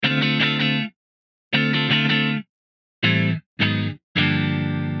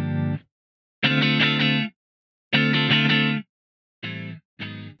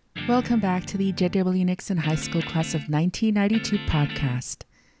Welcome back to the J.W. Nixon High School Class of 1992 podcast.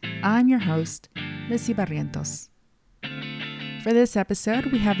 I'm your host, Missy Barrientos. For this episode,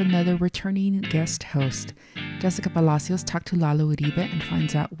 we have another returning guest host. Jessica Palacios talked to Lalo Uribe and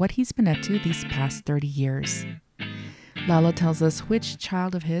finds out what he's been up to these past 30 years. Lalo tells us which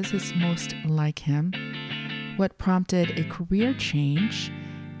child of his is most like him, what prompted a career change,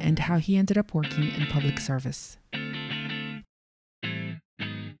 and how he ended up working in public service.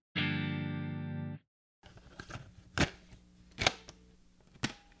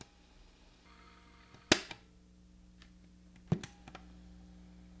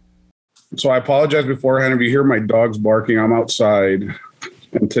 So I apologize beforehand if you hear my dogs barking. I'm outside,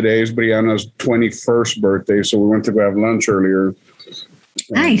 and today's Brianna's 21st birthday, so we went to go have lunch earlier.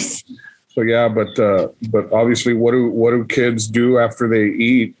 Nice. So yeah, but obviously, what do kids do after they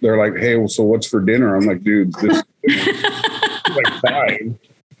eat? They're like, "Hey, well, so what's for dinner?" I'm like, "Dude, this is like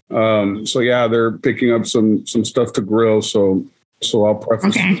 5." So yeah, they're picking up some stuff to grill. So I'll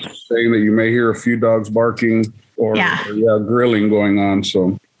preface saying that you may hear a few dogs barking or grilling going on.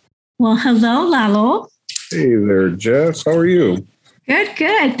 So. Well, hello, Lalo. Hey there, Jess. How are you?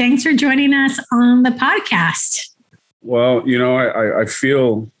 Good. Thanks for joining us on the podcast. Well, I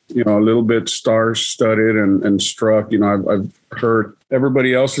feel, a little bit star-studded and struck. I've heard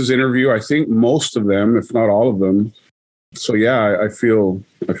everybody else's interview. I think most of them, if not all of them. So yeah, I feel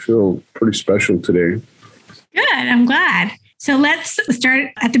pretty special today. Good. I'm glad. So let's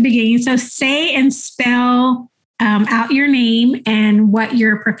start at the beginning. So say and spell out your name and what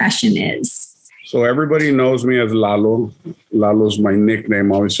your profession is. So everybody knows me as Lalo. Lalo's my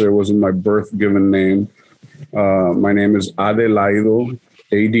nickname. Obviously, it wasn't my birth given name. My name is Adelaido,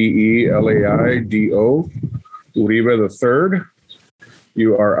 Adelaido, Uribe III,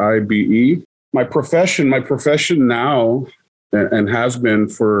 Uribe. My profession now, and has been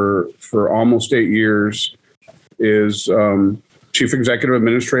for almost 8 years, is Chief Executive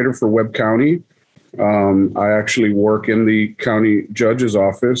Administrator for Webb County. I actually work in the county judge's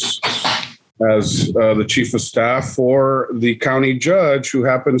office as the chief of staff for the county judge, who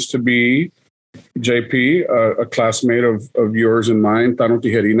happens to be JP, a classmate of yours and mine, Tano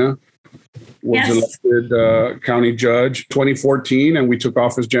Tijerina, was elected county judge 2014, and we took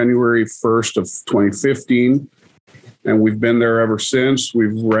office January 1st of 2015, and we've been there ever since.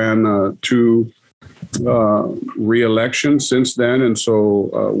 We've ran 2 re-election since then, and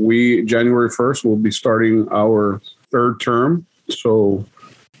so we January 1st will be starting our 3rd term, so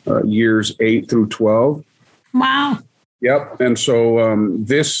years 8 through 12. Wow. Yep. And so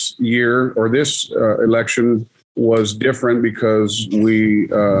this year, or this election, was different because he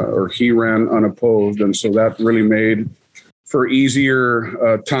ran unopposed, and so that really made for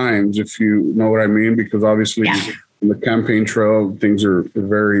easier times, if you know what I mean, because obviously on the campaign trail, things are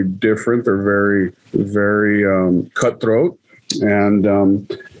very different. They're very, very cutthroat. And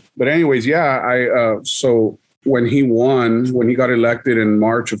but anyways, so when he got elected in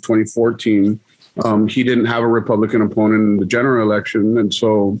March of 2014, he didn't have a Republican opponent in the general election. And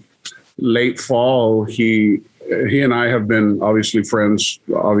so late fall, he and I have been obviously friends,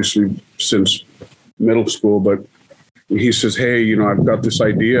 since middle school, but he says, "Hey, I've got this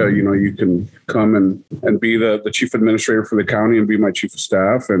idea, you can come and be the chief administrator for the county and be my chief of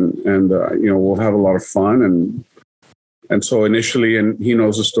staff. And we'll have a lot of fun." And so initially, and he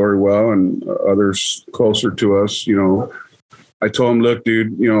knows the story well, and others closer to us, I told him, "Look,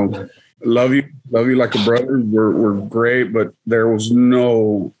 dude, love you like a brother. We're great, but there was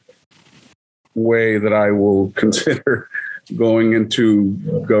no way that I will consider going into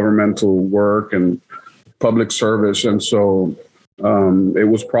governmental work and public service." And so it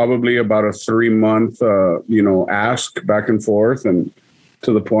was probably about a 3-month, ask back and forth, and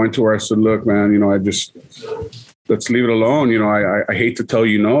to the point to where I said, "Look, man, let's leave it alone. I hate to tell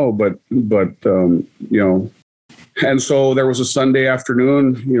you no, but And so there was a Sunday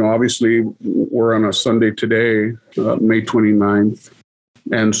afternoon, obviously we're on a Sunday today, May 29th.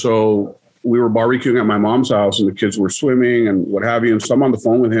 And so we were barbecuing at my mom's house, and the kids were swimming and what have you. And so I'm on the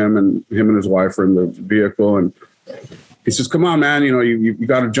phone with him, and his wife are in the vehicle. And he says, "Come on, man, you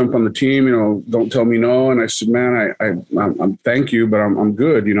got to jump on the team. Don't tell me no." And I said, "Man, I'm thank you, but I'm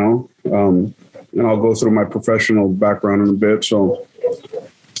good, and I'll go through my professional background in a bit." So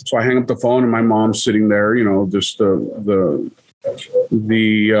I hang up the phone, and my mom's sitting there, just the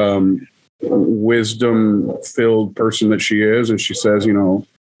wisdom-filled person that she is. And she says,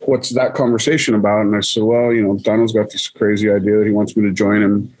 "What's that conversation about?" And I said, "Well, Donald's got this crazy idea that he wants me to join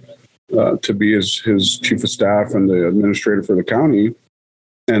him to be his chief of staff and the administrator for the county."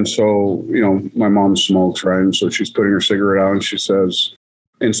 And so, my mom smokes, right? And so she's putting her cigarette out, and she says,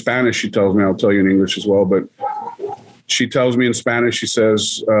 in Spanish, she tells me, I'll tell you in English as well, but she tells me in Spanish, she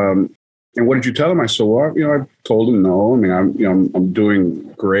says, and what did you tell him? I said, well, I told him no. I mean, I'm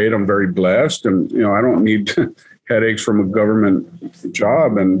doing great. I'm very blessed. And, I don't need headaches from a government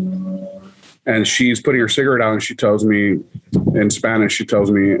job. And she's putting her cigarette out and she tells me in Spanish,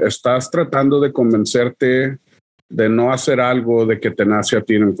 estás tratando de convencerte de no hacer algo de que te nace a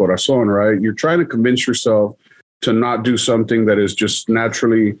ti en el corazón, right? You're trying to convince yourself to not do something that is just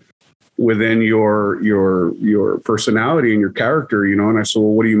naturally within your personality and your character, And I said,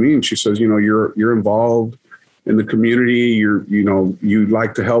 well, what do you mean? She says, you're involved in the community. You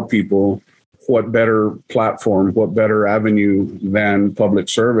like to help people. What better platform, what better avenue than public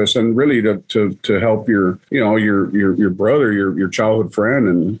service, and really to help your brother, your childhood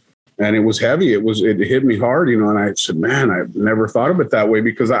friend. And it was heavy. It hit me hard, And I said, man, I've never thought of it that way,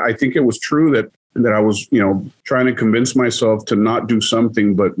 because I think it was true that I was, trying to convince myself to not do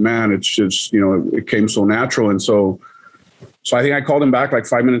something, but man, it's just, it came so natural. And so I think I called him back like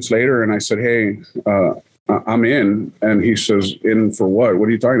 5 minutes later and I said, hey, I'm in. And he says, in for what? What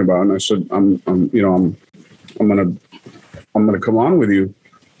are you talking about? And I said, I'm going to come on with you.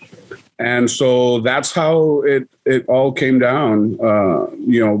 And so that's how it all came down,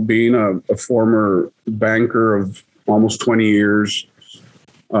 being a former banker of almost 20 years,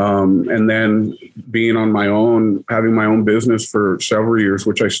 and then being on my own, having my own business for several years,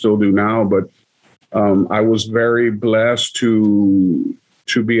 which I still do now. But I was very blessed to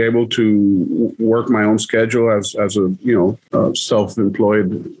be able to work my own schedule as a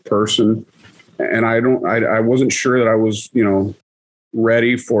self-employed person. And I wasn't sure that I was,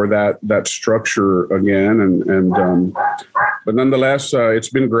 ready for that structure again. But nonetheless, it's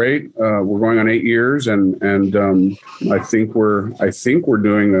been great. We're going on 8 years, and I think we're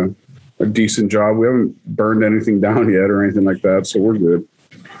doing a decent job. We haven't burned anything down yet or anything like that, so we're good.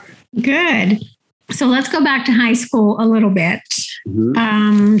 Good. So let's go back to high school a little bit.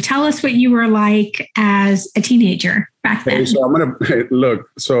 Mm-hmm. Tell us what you were like as a teenager back then. So I'm gonna look.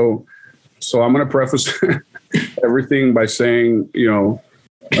 So I'm gonna preface everything by saying,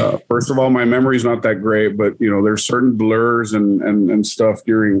 first of all, my memory is not that great, but there's certain blurs and stuff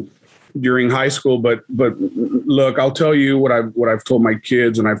during high school. But look, I'll tell you what I've told my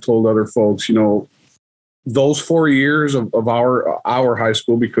kids and I've told other folks. Those 4 years of our high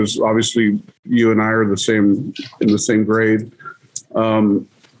school, because obviously you and I are in the same grade, and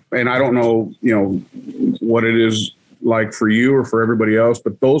I don't know what it is like for you or for everybody else,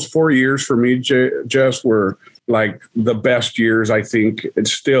 but those 4 years for me, Jess, were like the best years, I think.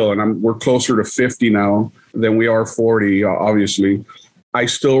 It's still, and we're closer to 50 now than we are 40, obviously. I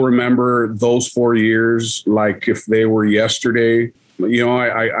still remember those 4 years like if they were yesterday.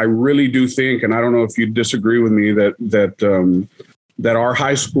 I really do think, and I don't know if you disagree with me, that our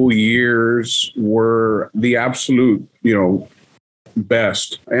high school years were the absolute,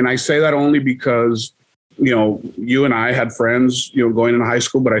 best. And I say that only because, you and I had friends, going into high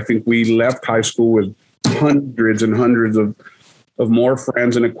school, but I think we left high school with hundreds and hundreds of more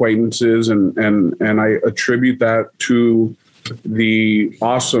friends and acquaintances. And I attribute that to the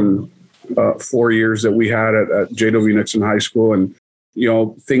awesome 4 years that we had at J.W. Nixon High School. And,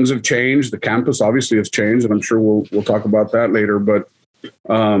 things have changed. The campus obviously has changed, and I'm sure we'll talk about that later. But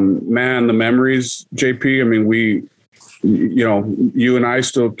man, the memories, JP, I mean, you and I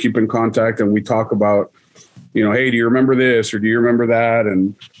still keep in contact, and we talk about, hey, do you remember this or do you remember that?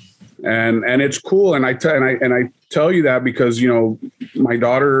 And it's cool. And I tell you that because, my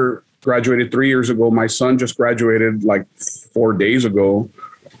daughter graduated 3 years ago. My son just graduated like 4 days ago.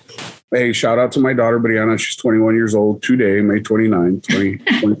 Hey, shout out to my daughter, Brianna. She's 21 years old today, May 29th.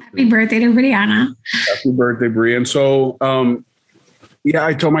 Happy birthday to Brianna. Happy birthday, Bri. And so,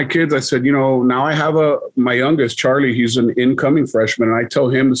 I told my kids, I said, now I have my youngest, Charlie, he's an incoming freshman. And I tell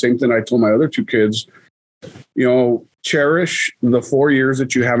him the same thing I told my other two kids, cherish the 4 years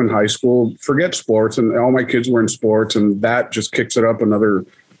that you have in high school. Forget sports. And all my kids were in sports, and that just kicks it up another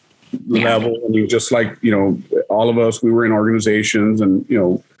level. I mean, just like, all of us, we were in organizations, and,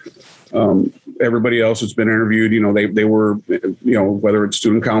 everybody else that's been interviewed, they were, whether it's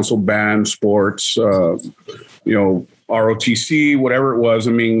student council, band, sports, ROTC, whatever it was.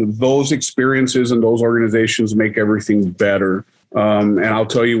 I mean, those experiences and those organizations make everything better. And I'll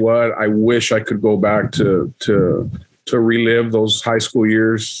tell you what, I wish I could go back to relive those high school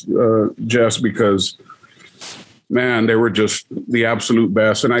years, just because, man, they were just the absolute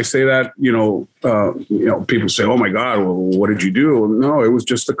best. And I say that, people say, oh my God, well, what did you do? No, it was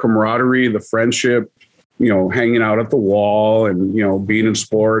just the camaraderie, the friendship, hanging out at the wall, and, being in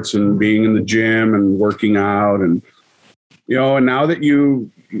sports and being in the gym and working out. And, and now that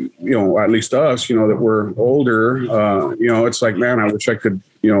at least us, that we're older, it's like, man, I wish I could,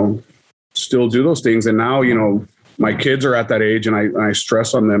 still do those things. And now, my kids are at that age, and I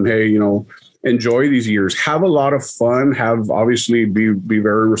stress on them, hey, enjoy these years, have a lot of fun, obviously be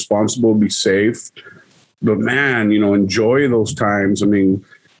very responsible, be safe, but man, enjoy those times. I mean,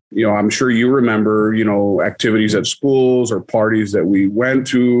 I'm sure you remember, activities at schools or parties that we went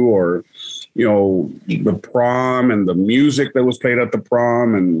to, or, the prom and the music that was played at the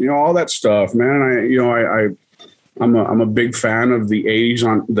prom, and, all that stuff, man. I'm a big fan of the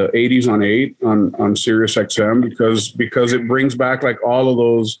 80s on 8 on Sirius XM because it brings back like all of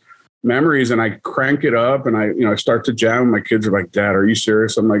those memories, and I crank it up and I start to jam. My kids are like, Dad, are you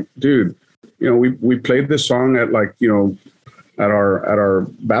serious? I'm like, dude, we played this song at like, at our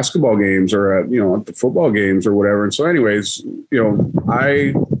basketball games, or at the football games or whatever. And so anyways,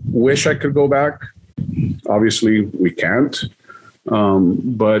 I wish I could go back. Obviously we can't.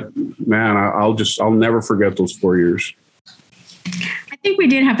 But man, I'll never forget those 4 years. I think we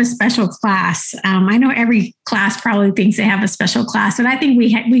did have a special class. I know every class probably thinks they have a special class, but I think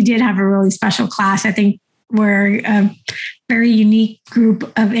we did have a really special class. I think we're a very unique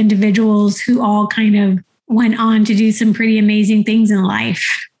group of individuals who all kind of went on to do some pretty amazing things in life.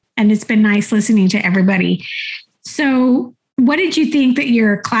 And it's been nice listening to everybody. So what did you think that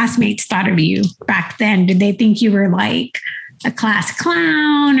your classmates thought of you back then? Did they think you were like a class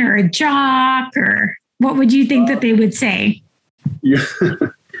clown or a jock, or what would you think that they would say?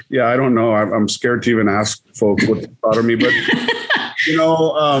 Yeah, I don't know. I'm scared to even ask folks what they thought of me, but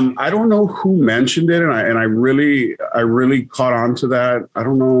I don't know who mentioned it, and I really caught on to that. I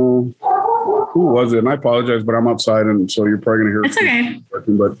don't know who was it, and I apologize, but I'm outside, and so you're probably gonna hear. It's okay.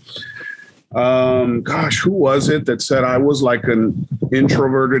 But gosh, who was it that said I was like an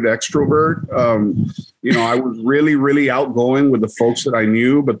introverted extrovert? I was really, really outgoing with the folks that I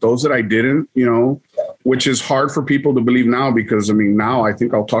knew, but those that I didn't, which is hard for people to believe now, because now I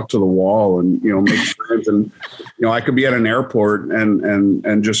think I'll talk to the wall and, make friends, and, I could be at an airport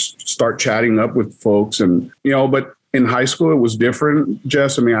and just start chatting up with folks, and, but in high school it was different,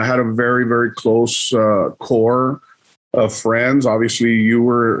 Jess. I had a very, very close core of friends. Obviously you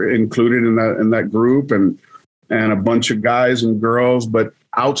were included in that group, and a bunch of guys and girls, but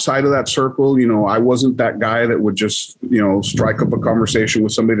outside of that circle, I wasn't that guy that would just, strike up a conversation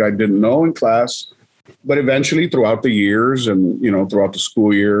with somebody that I didn't know in class. But eventually throughout the years and, throughout the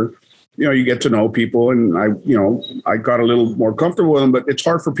school year, you get to know people, and I got a little more comfortable with them, but it's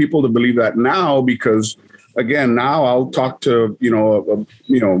hard for people to believe that now, because again, now I'll talk to,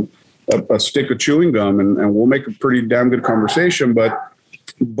 a stick of chewing gum, and we'll make a pretty damn good conversation.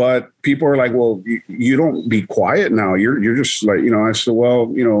 But people are like, well, you don't be quiet now. You're just like, I said, well,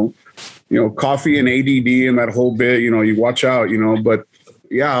 coffee and ADD and that whole bit, you watch out, but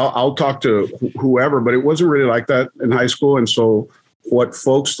yeah, I'll talk to whoever, but it wasn't really like that in high school. And so what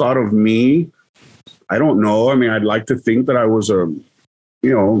folks thought of me, I don't know. I'd like to think that I was a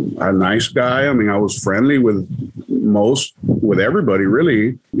nice guy. I was friendly with everybody,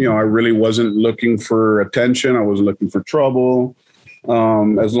 really. I really wasn't looking for attention. I wasn't looking for trouble.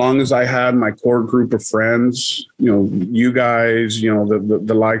 As long as I had my core group of friends, you guys,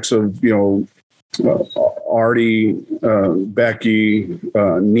 the likes of, Artie, Becky,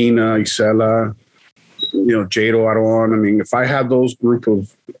 Nina, Isela, Jado Aron. If I had those group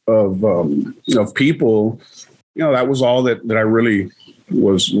of people, that was all that I really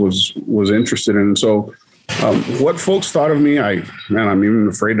was interested in. So, what folks thought of me, I'm even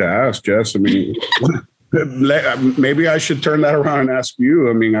afraid to ask, Jess. Maybe I should turn that around and ask you.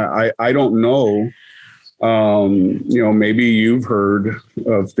 I don't know. Maybe you've heard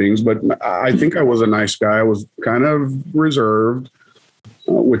of things, but I think I was a nice guy. I was kind of reserved,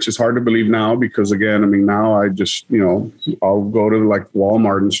 which is hard to believe now, because again, now I just, I'll go to like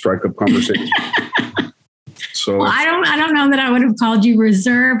Walmart and strike up conversation. So well, I don't know that I would have called you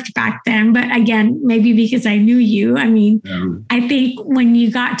reserved back then, but again, maybe because I knew you. I think when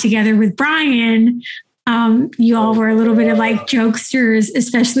you got together with Brian, you all were a little bit of like jokesters,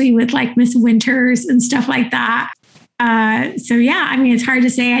 especially with like Miss Winters and stuff like that. So yeah, it's hard to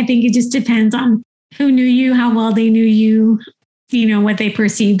say. I think it just depends on who knew you, how well they knew you, what they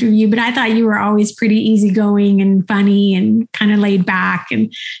perceived of you. But I thought you were always pretty easygoing and funny and kind of laid back and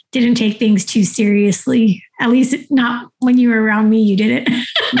didn't take things too seriously. At least not when you were around me, you did it.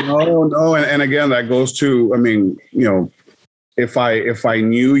 No. And again, that goes to, if I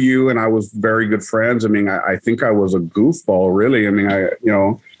knew you and I was very good friends, I think I was a goofball, really. I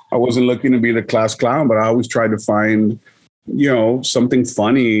wasn't looking to be the class clown, but I always tried to find, something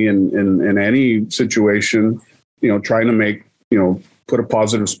funny in any situation. trying to make, put a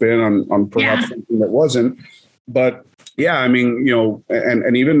positive spin on perhaps something that wasn't. But yeah, I mean,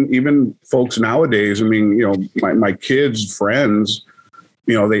 and even folks nowadays, I mean, my kids' friends,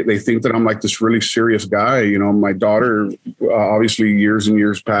 they think that I'm like this really serious guy. My daughter, obviously years and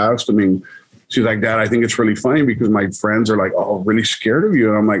years past, I mean, she's like, Dad, I think it's really funny because my friends are like, oh, really scared of you.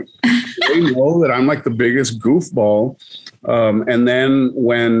 And I'm like, they know that I'm like the biggest goofball. And then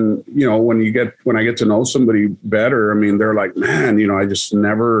when I get to know somebody better, I mean, they're like, man, I just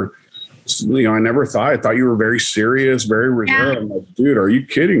never, I never thought. I thought you were very serious, very reserved. I'm like, dude, are you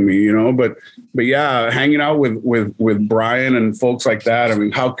kidding me? But yeah, hanging out with Brian and folks like that. I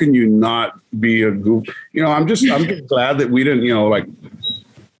mean, how can you not be a goof? I'm just glad that we didn't,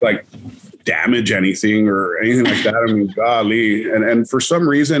 like damage anything or anything like that. I mean, golly. And for some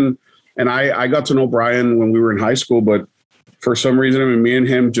reason, and I got to know Brian when we were in high school, but for some reason, I mean, me and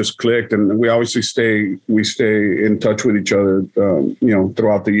him just clicked, and we obviously stay in touch with each other,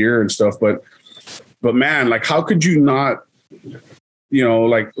 throughout the year and stuff. But man, like, how could you not,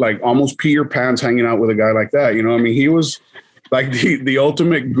 like almost pee your pants hanging out with a guy like that? I mean, he was like the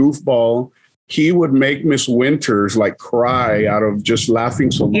ultimate goofball. He would make Miss Winters like cry out of just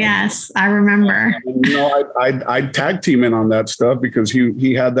laughing so much. Yes, I remember. And, I'd tag team in on that stuff because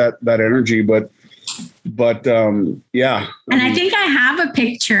he had that energy, but yeah. And I think I have a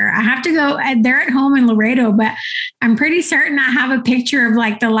picture. I have to go. They're at home in Laredo, but I'm pretty certain I have a picture of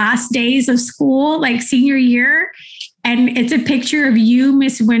like the last days of school, like senior year. And it's a picture of you,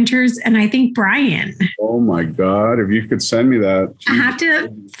 Miss Winters, and I think Brian. Oh my God. If you could send me that. I have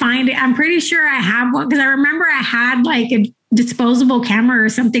to find it. I'm pretty sure I have one because I remember I had like a disposable camera or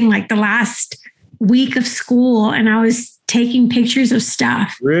something like the last week of school, and I was taking pictures of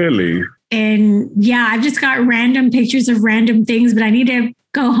stuff. Really? And yeah, I've just got random pictures of random things, but I need to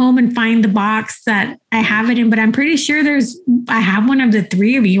go home and find the box that I have it in. But I'm pretty sure I have one of the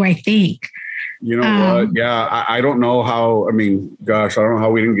three of you, I think. You know what? Yeah, I don't know how. I mean, gosh, I don't know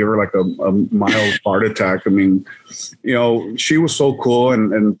how we didn't give her like a mild heart attack. I mean, she was so cool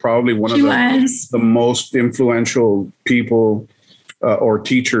and probably one of the most influential people or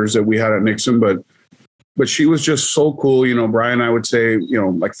teachers that we had at Nixon. But she was just so cool. Brian, I would say,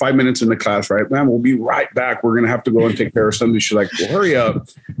 like 5 minutes in the class, right? Man, we'll be right back. We're going to have to go and take care of something. She's like, well, hurry up.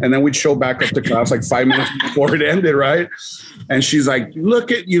 And then we'd show back up to class like 5 minutes before it ended, right? And she's like,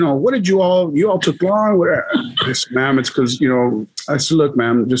 look at, what did you all took long? Whatever. Yes, ma'am, it's because, I said, look,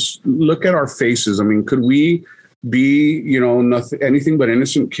 ma'am, just look at our faces. I mean, could we be, nothing, anything but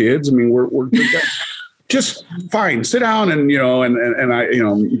innocent kids? I mean, we're just fine. Sit down and I,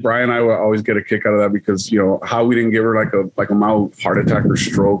 Brian and I will always get a kick out of that because, how we didn't give her like a mild heart attack or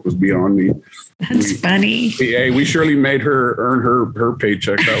stroke was beyond me. That's funny. Hey, we surely made her earn her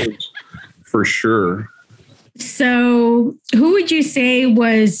paycheck. That was for sure. So who would you say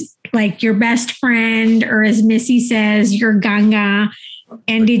was like your best friend, or as Missy says, your ganga?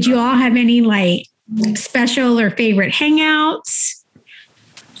 And did you all have any like special or favorite hangouts?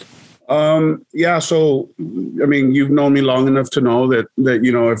 Yeah. So, I mean, you've known me long enough to know that,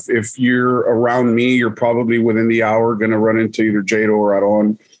 if you're around me, you're probably within the hour going to run into either Jado or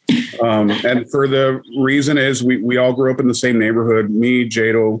Aron. And for the reason is we all grew up in the same neighborhood, me,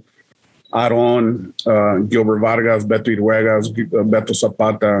 Jado, Aron, Gilbert Vargas, Beto Iruegas, Beto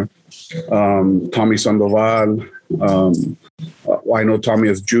Zapata, Tommy Sandoval. I know Tommy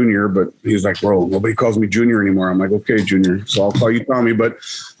as Junior, but he's like, bro, nobody calls me Junior anymore. I'm like, okay, Junior. So I'll call you Tommy. But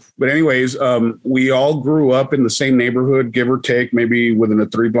anyways, we all grew up in the same neighborhood, give or take, maybe within a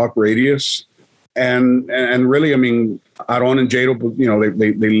 3-block radius. And really, I mean, Aron and Jado,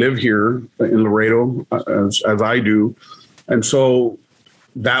 they live here in Laredo as I do. And so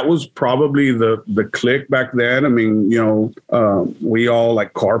that was probably the click back then. I mean, we all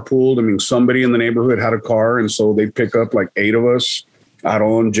like carpooled. I mean, somebody in the neighborhood had a car, and so they'd pick up like 8 of us: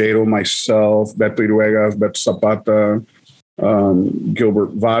 Aron, Jado, myself, Beto Iruegas, Beto Zapata,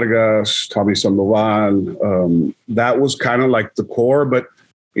 Gilbert Vargas, Tommy Sandoval. That was kind of like the core, but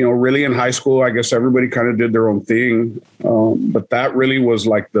really in high school, I guess everybody kind of did their own thing. But that really was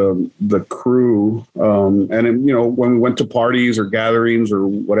like the crew. And when we went to parties or gatherings or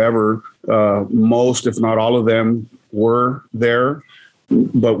whatever, most, if not all of them, were there.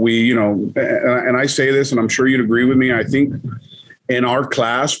 But we, and I say this, and I'm sure you'd agree with me, I think in our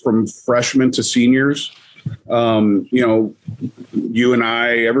class from freshmen to seniors, you and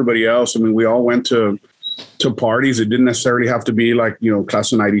I, everybody else, I mean, we all went to parties. It didn't necessarily have to be like,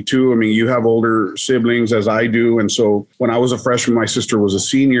 class of 92. I mean, you have older siblings as I do. And so when I was a freshman, my sister was a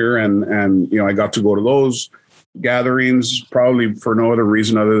senior and I got to go to those gatherings, probably for no other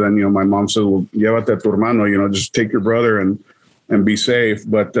reason other than, my mom said, well, llévate a tu hermano, just take your brother and be safe.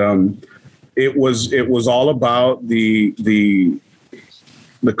 But it was all about the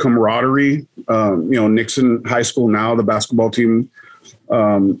camaraderie. Nixon High School now, the basketball team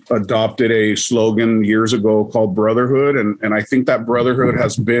adopted a slogan years ago called Brotherhood. And I think that brotherhood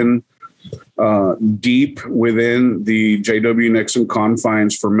has been deep within the JW Nixon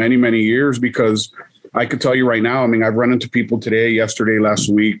confines for many, many years, because I could tell you right now, I've run into people today, yesterday, last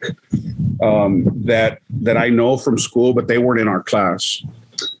week, that I know from school, but they weren't in our class.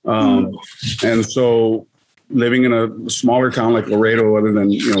 And so living in a smaller town like Laredo, other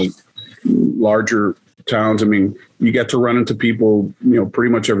than, larger towns, you get to run into people,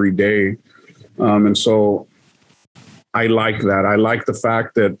 pretty much every day. And so I like that. I like the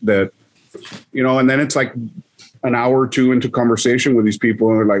fact that, and then it's like an hour or two into conversation with these people,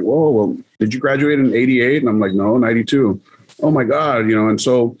 and they're like, whoa, well, did you graduate in 88? And I'm like, no, 92. Oh my God. And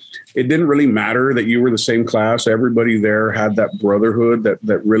so it didn't really matter that you were the same class. Everybody there had that brotherhood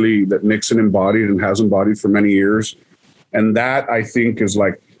that Nixon embodied and has embodied for many years. And that, I think, is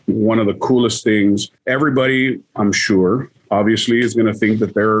like one of the coolest things. Everybody, I'm sure, obviously is going to think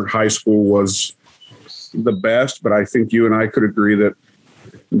that their high school was the best, but I think you and I could agree that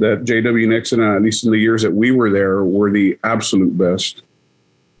JW Nixon, at least in the years that we were there, were the absolute best.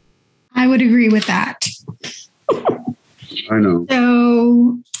 I would agree with that. I know.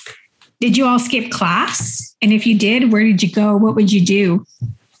 So did you all skip class? And if you did, where did you go? What would you do?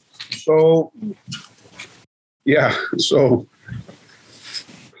 So, yeah. So,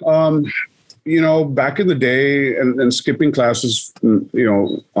 back in the day and skipping classes,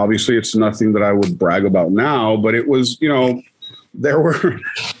 obviously it's nothing that I would brag about now, but it was, there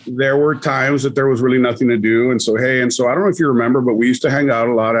were times that there was really nothing to do. And so I don't know if you remember, but we used to hang out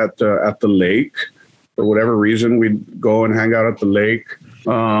a lot at the lake. For whatever reason, we'd go and hang out at the lake,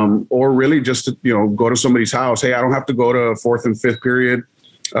 or really just to, go to somebody's house. Hey, I don't have to go to fourth and fifth period.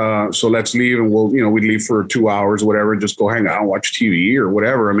 So let's leave, and we'd leave for 2 hours, whatever, just go hang out and watch TV or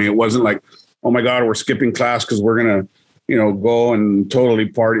whatever. It wasn't like, oh my God, we're skipping class because we're going to, go and totally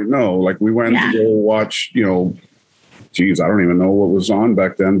party. No, like we went to go watch, geez, I don't even know what was on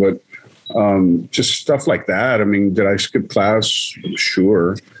back then, but just stuff like that. Did I skip class?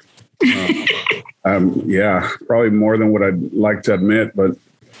 Sure. Yeah, probably more than what I'd like to admit, but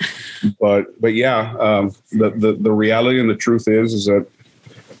yeah, the reality and the truth is that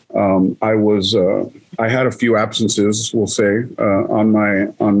I had a few absences, we'll say, on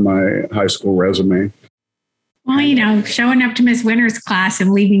my high school resume. Well, showing up to Miss Winter's class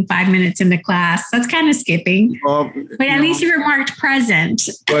and leaving 5 minutes into class, that's kind of skipping. But at least you were marked present.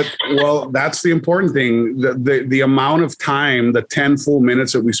 But, that's the important thing. The amount of time, the 10 full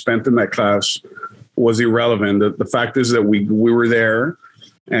minutes that we spent in that class was irrelevant. The fact is that we were there,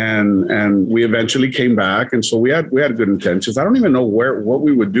 and we eventually came back. And so we had good intentions. I don't even know what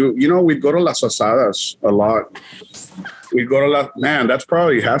we would do. We'd go to Las Asadas a lot. We'd go to that's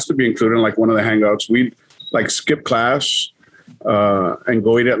probably has to be included in like one of the hangouts. We'd like skip class and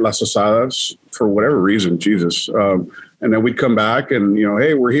go eat at Las Asadas for whatever reason, Jesus. And then we'd come back and,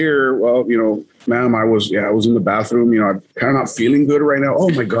 hey, we're here. Well, ma'am, I was in the bathroom. I'm kind of not feeling good right now. Oh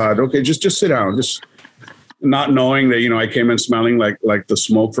my God. Okay. Just sit down. Just not knowing that, I came in smelling like the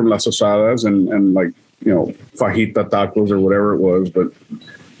smoke from Las Asadas and like, fajita tacos or whatever it was. But,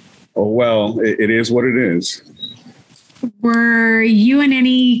 oh, well, it is what it is. Were you in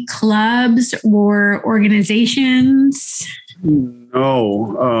any clubs or organizations?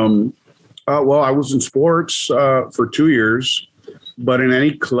 No. Well, I was in sports for 2 years, but in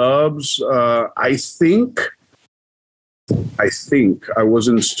any clubs, I think I was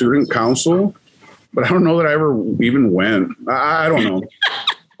in student council, but I don't know that I ever even went. I don't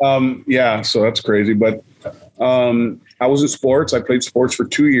know. Yeah, so that's crazy. But I was in sports. I played sports for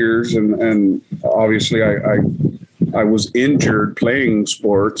 2 years, and obviously I was injured playing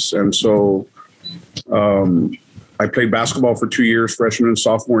sports. And so I played basketball for 2 years, freshman and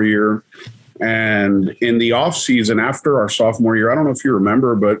sophomore year. And in the off season after our sophomore year, I don't know if you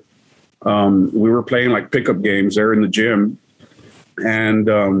remember, but we were playing like pickup games there in the gym. And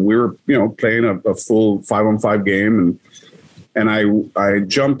we were, playing a full 5-on-5 game. And I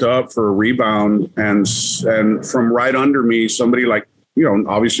jumped up for a rebound, and from right under me, somebody like,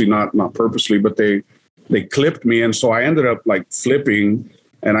 obviously not purposely, but they clipped me. And so I ended up like flipping,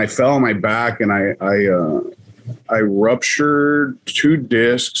 and I fell on my back, and I ruptured 2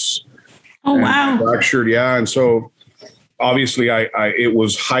 discs. Oh, wow. Fractured. Yeah. And so obviously it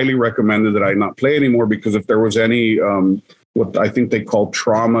was highly recommended that I not play anymore, because if there was any what I think they call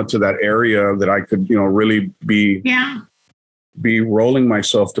trauma to that area, that I could, really be rolling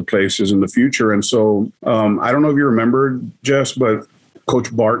myself to places in the future. And so I don't know if you remember, Jess, but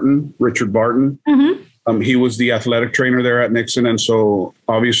Coach Barton, Richard Barton, he was the athletic trainer there at Nixon. And so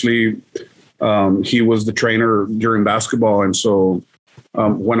obviously he was the trainer during basketball. And so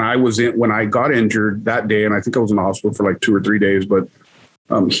when I got injured that day, and I think I was in the hospital for like 2 or 3 days, but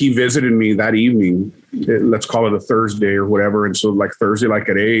he visited me that evening, let's call it a Thursday or whatever. And so like Thursday, like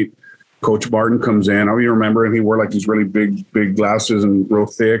at 8, Coach Barton comes in. I remember, and he wore like these really big glasses and real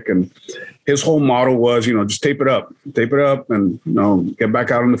thick. And his whole motto was, just tape it up and, get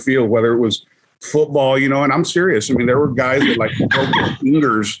back out on the field, whether it was football, and I'm serious. I mean, there were guys that like broke their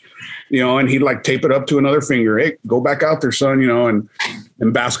fingers, and he'd like tape it up to another finger. Hey, go back out there, son,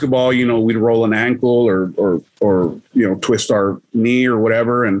 and basketball, we'd roll an ankle or twist our knee or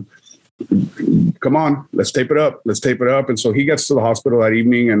whatever. And come on, let's tape it up. And so he gets to the hospital that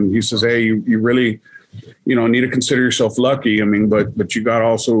evening and he says, hey, you really, need to consider yourself lucky. I mean, but you got to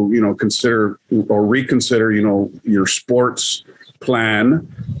also, consider or reconsider, your sports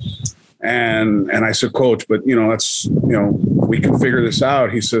plan. And I said, Coach, but that's, we can figure this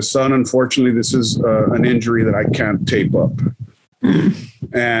out. He says, son, unfortunately, this is an injury that I can't tape up.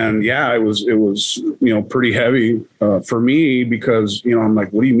 And yeah, it was, pretty heavy for me because, I'm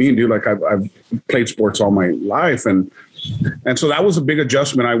like, what do you mean, dude? Like I've played sports all my life. And so that was a big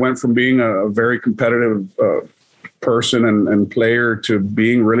adjustment. I went from being a very competitive person and player to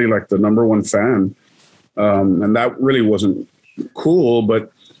being really like the number one fan. And that really wasn't cool,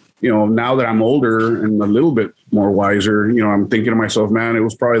 but now that I'm older and a little bit more wiser, I'm thinking to myself, man, it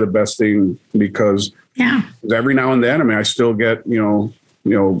was probably the best thing because every now and then, I mean, I still get,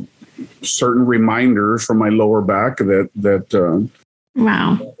 certain reminders from my lower back that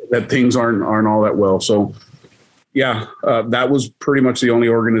things aren't all that well. So that was pretty much the only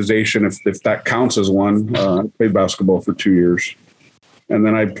organization, if that counts as one. I played basketball for 2 years. And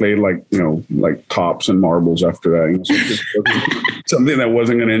then I played like tops and marbles after that. So just something that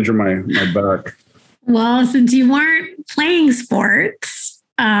wasn't going to injure my back. Well, since you weren't playing sports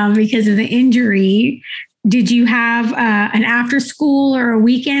because of the injury, did you have an after school or a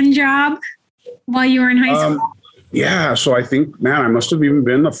weekend job while you were in high school? Yeah. So I think, man, I must have even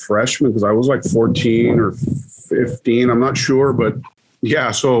been a freshman because I was like 14 or 15. I'm not sure. But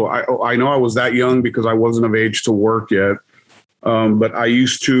yeah, so I know I was that young because I wasn't of age to work yet. But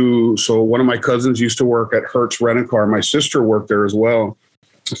so one of my cousins used to work at Hertz Rent-A-Car. My sister worked there as well.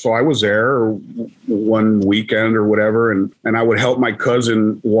 So I was there one weekend or whatever, and I would help my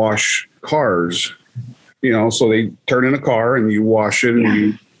cousin wash cars, so they turn in a car and you wash it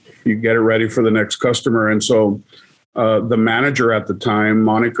and you get it ready for the next customer. And so the manager at the time,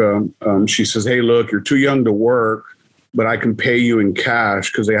 Monica, she says, hey, look, you're too young to work, but I can pay you in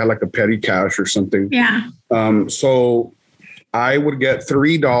cash because they had like a petty cash or something. Yeah. So I would get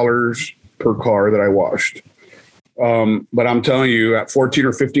 $3 per car that I washed. But I'm telling you, at 14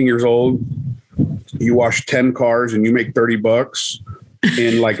 or 15 years old, you wash 10 cars and you make $30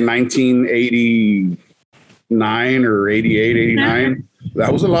 in like 1989 or 88, 89.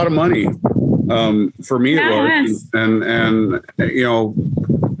 That was a lot of money. For me, it was. And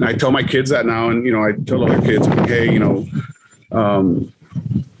I tell my kids that now, and, I tell other kids, hey,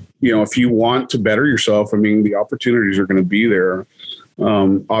 if you want to better yourself, I mean, the opportunities are going to be there.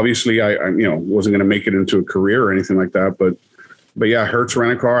 Obviously, I wasn't going to make it into a career or anything like that, but yeah, Hertz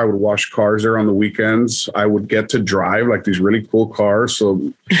Rent-A-Car, I would wash cars there on the weekends. I would get to drive like these really cool cars.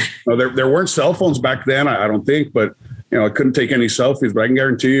 So there weren't cell phones back then, I don't think, but I couldn't take any selfies, but I can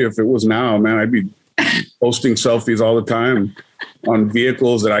guarantee you if it was now, man, I'd be posting selfies all the time on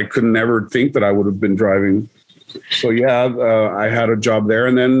vehicles that I could never think that I would have been driving. So I had a job there,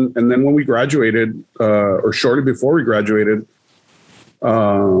 and then when we graduated, or shortly before we graduated,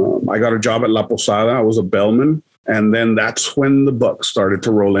 I got a job at La Posada. I was a bellman, and then that's when the bucks started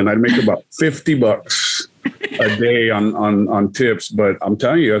to roll in. I'd make about $50 a day on tips, but I'm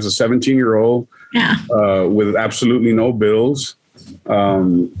telling you, as a 17-year-old, with absolutely no bills,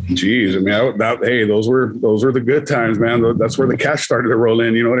 geez, I mean, those were the good times, man. That's where the cash started to roll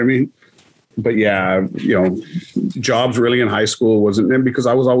in. You know what I mean? But yeah, jobs really in high school wasn't, because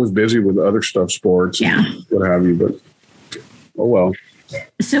I was always busy with other stuff, sports, what have you. But oh well.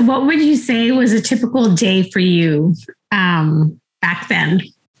 So, what would you say was a typical day for you back then?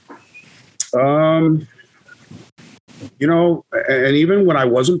 And even when I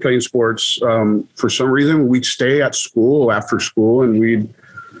wasn't playing sports, for some reason, we'd stay at school after school, and we'd,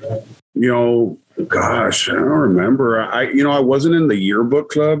 gosh, I don't remember. I wasn't in the yearbook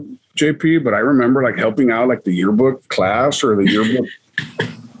club. JP, but I remember like helping out like the yearbook class or the yearbook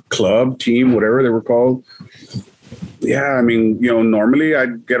club team, whatever they were called. Yeah, I mean, normally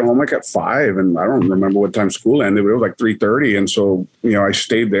I'd get home like at 5, and I don't remember what time school ended, but it was like 3:30. And so, I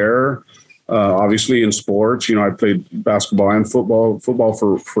stayed there, obviously in sports. I played basketball and football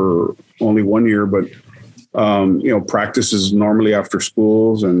for only 1 year, but, practice is normally after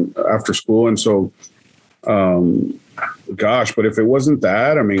school. And so, gosh, but if it wasn't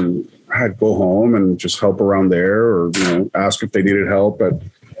that, I mean, I'd go home and just help around there, or, ask if they needed help at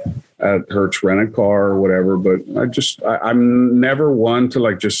Hertz Rent a Car or whatever. But I'm never one to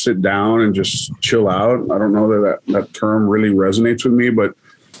like just sit down and just chill out. I don't know that term really resonates with me, but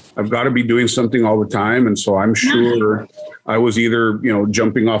I've got to be doing something all the time. And so I'm sure I was either,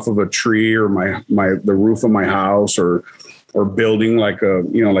 jumping off of a tree or the roof of my house, or building like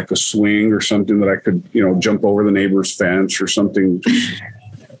a swing or something that I could, jump over the neighbor's fence or something,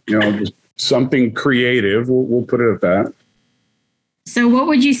 just something creative. We'll put it at that. So what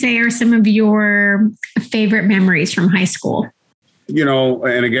would you say are some of your favorite memories from high school?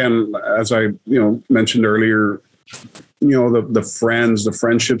 And again, as I, mentioned earlier, the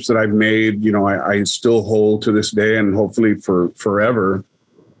friendships that I've made, I still hold to this day, and hopefully for forever.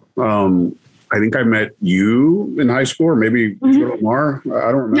 I think I met you in high school, or maybe Lamar.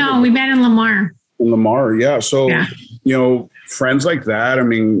 I don't remember. No, we met in Lamar. In Lamar, yeah. So, friends like that. I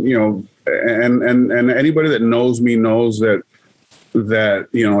mean, and anybody that knows me knows that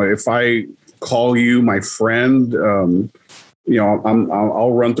if I call you my friend, I'll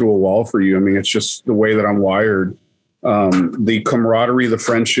run through a wall for you. I mean, it's just the way that I'm wired. The camaraderie, the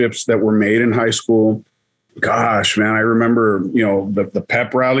friendships that were made in high school. Gosh, man, I remember, the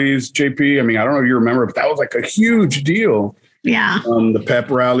pep rallies, JP. I mean, I don't know if you remember, but that was like a huge deal. Yeah. The pep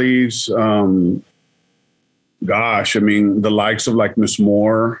rallies. Gosh, I mean, the likes of like Miss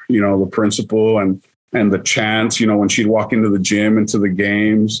Moore, the principal, and the chants, when she'd walk into the gym, into the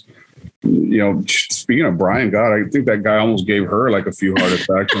games. Speaking of Brian, God, I think that guy almost gave her like a few heart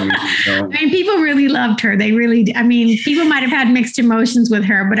attacks. I mean, people really loved her. They really, people might have had mixed emotions with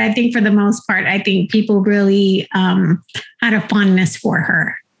her, but I think for the most part, I think people really had a fondness for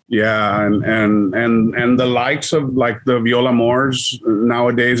her. Yeah. And the likes of like the Viola Moores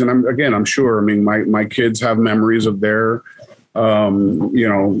nowadays. And I'm sure, I mean, my kids have memories of their,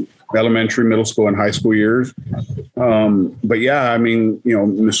 elementary, middle school, and high school years. But yeah, I mean,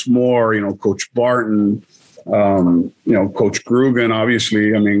 Miss Moore, Coach Barton, Coach Grugan,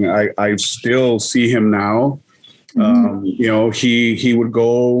 obviously. I mean, I still see him now. He would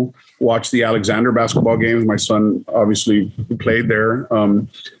go watch the Alexander basketball games. My son obviously played there. And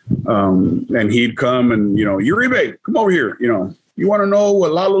he'd come and, Uribe, come over here. You want to know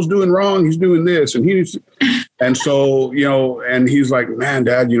what Lalo's doing wrong? He's doing this. And so, and he's like, man,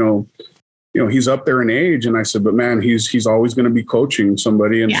 Dad, he's up there in age. And I said, but man, he's always going to be coaching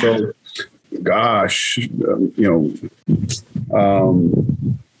somebody. And so, gosh,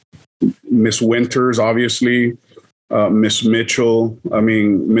 Miss Winters, obviously, Miss Mitchell. I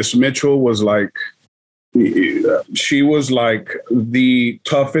mean, Miss Mitchell was like, she was like the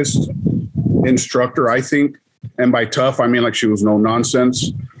toughest instructor, I think. And by tough, I mean like she was no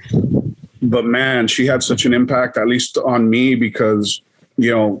nonsense. But man, she had such an impact, at least on me, because,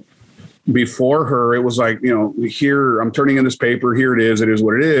 before her, it was like, here, I'm turning in this paper. Here it is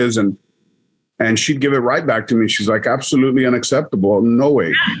what it is. And she'd give it right back to me. She's like, absolutely unacceptable. No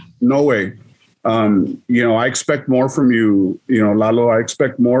way. I expect more from you, Lalo, I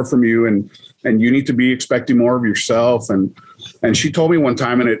expect more from you, and you need to be expecting more of yourself. And she told me one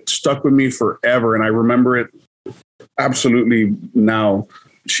time, and it stuck with me forever. And I remember it absolutely now.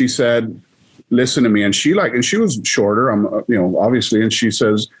 She said, listen to me. And she was shorter, obviously. And she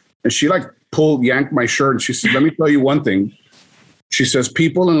says, and she yanked my shirt. And she said, let me tell you one thing. She says,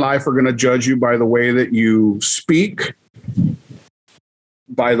 people in life are going to judge you by the way that you speak,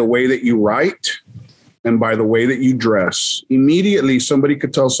 by the way that you write, and by the way that you dress. Immediately, somebody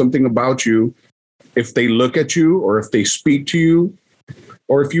could tell something about you if they look at you, or if they speak to you,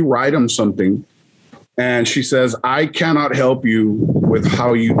 or if you write them something. And she says, I cannot help you with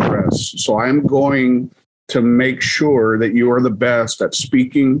how you dress. So I'm going to make sure that you are the best at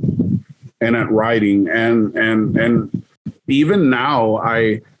speaking and at writing. And even now,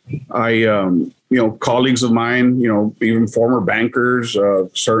 I colleagues of mine, even former bankers,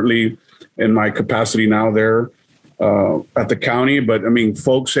 certainly in my capacity now there at the county. But I mean,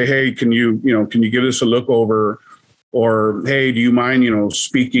 folks say, hey, can you give this a look over? Or, hey, do you mind,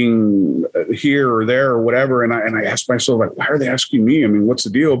 speaking here or there or whatever? And I ask myself, like, why are they asking me? I mean, what's the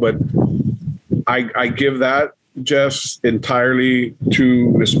deal? But I give that just entirely to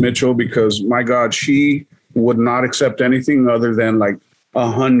Miss Mitchell, because my God, she would not accept anything other than like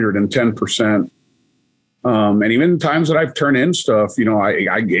 110%. And even times that I've turned in stuff, you know,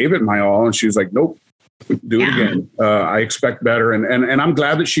 I gave it my all, and she was like, nope, do it again. I expect better. And I'm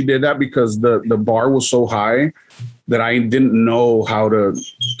glad that she did that, because the bar was so high that I didn't know how to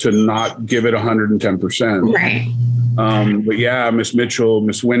not give it 110%. Right. But yeah, Miss Mitchell,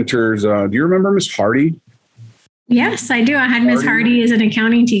 Miss Winters. Do you remember Miss Hardy? Yes, I do. I had Miss Hardy as an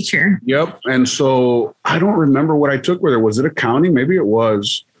accounting teacher. Yep. And so I don't remember what I took with her. Was it accounting? Maybe it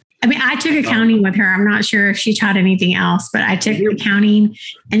was. I mean, I took accounting with her. I'm not sure if she taught anything else, but I took accounting,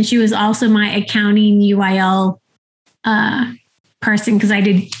 and she was also my accounting UIL person, because I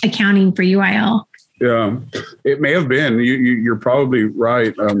did accounting for UIL. Yeah, it may have been. You're probably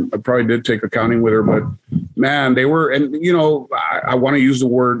right. I probably did take accounting with her, but man, they were, and you know, I want to use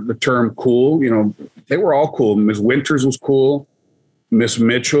the term cool. You know, they were all cool. Miss Winters was cool. Miss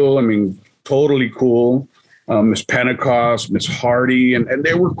Mitchell, I mean, totally cool. Miss Pentecost, Miss Hardy, and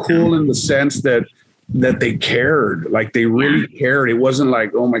they were cool in the sense that they cared. Like they really cared. It wasn't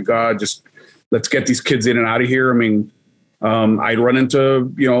like, oh my God, just let's get these kids in and out of here. I mean, I'd run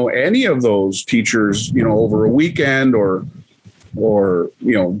into, you know, any of those teachers, you know, over a weekend or, you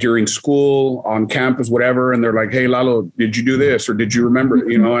know, during school, on campus, whatever. And they're like, hey, Lalo, did you do this? Or did you remember?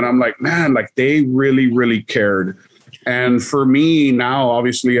 You know, and I'm like, man, like they really, really cared. And for me now,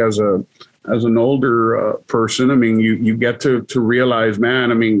 obviously, as an older person, I mean, you get to realize, man,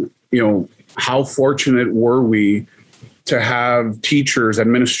 I mean, you know, how fortunate were we to have teachers,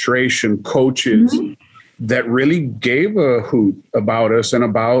 administration, coaches, that really gave a hoot about us and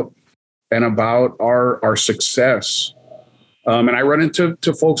about our success. And I run into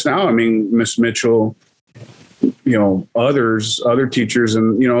folks now. I mean, Miss Mitchell, you know, other teachers,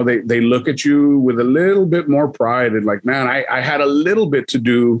 and, you know, they look at you with a little bit more pride and like, man, I had a little bit to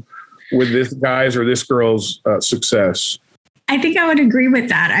do with this guy's or this girl's success. I think I would agree with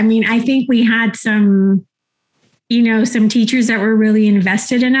that. I mean, I think we had some teachers that were really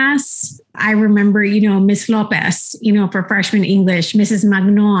invested in us. I remember, you know, Miss Lopez, you know, for freshman English, Mrs.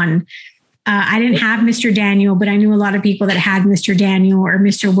 Magnon. I didn't have Mr. Daniel, but I knew a lot of people that had Mr. Daniel or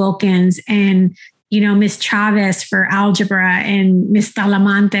Mr. Wilkins, and, you know, Miss Chavez for algebra, and Miss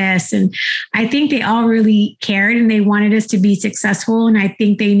Talamantes. And I think they all really cared, and they wanted us to be successful. And I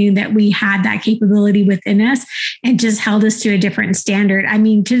think they knew that we had that capability within us and just held us to a different standard. I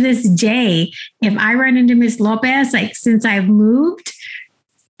mean, to this day, if I run into Miss Lopez, like since I've moved,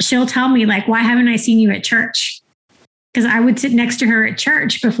 she'll tell me like, why haven't I seen you at church? Because I would sit next to her at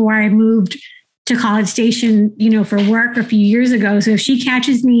church before I moved to College Station, you know, for work a few years ago. So if she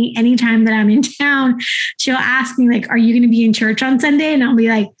catches me anytime that I'm in town, she'll ask me like, are you going to be in church on Sunday? And I'll be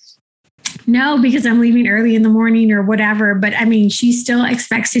like, no, because I'm leaving early in the morning or whatever. But I mean, she still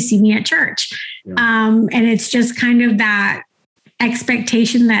expects to see me at church. Yeah. And it's just kind of that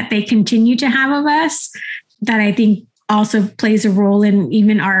expectation that they continue to have of us that I think also plays a role in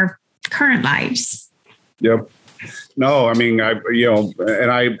even our current lives. Yep. No, I mean,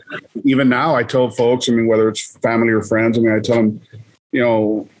 even now I tell folks, I mean, whether it's family or friends, I mean, I tell them, you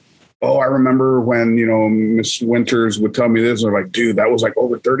know, oh, I remember when, you know, Miss Winters would tell me this, and they're like, dude, that was like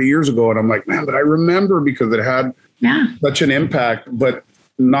over 30 years ago. And I'm like, man, but I remember because it had such an impact, but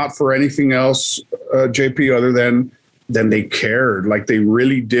not for anything else, JP, other than they cared. Like they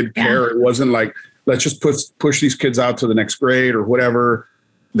really did care. It wasn't like, let's just push these kids out to the next grade or whatever.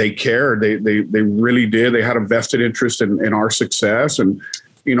 They cared. They really did. They had a vested interest in our success. And,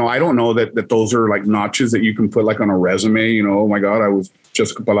 you know, I don't know that those are like notches that you can put like on a resume, you know, oh my God, I was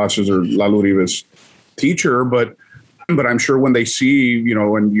Jessica Palacios or Lalo Uribe's teacher, but I'm sure when they see, you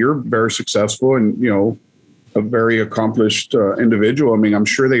know, and you're very successful and, you know, a very accomplished individual, I mean, I'm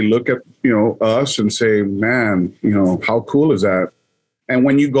sure they look at, you know, us and say, man, you know, how cool is that? And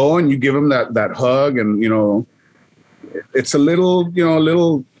when you go and you give them that hug and, you know, it's a little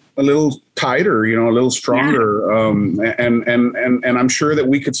tighter, you know, a little stronger. And I'm sure that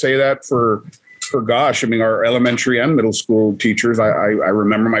we could say that for gosh, I mean, our elementary and middle school teachers. I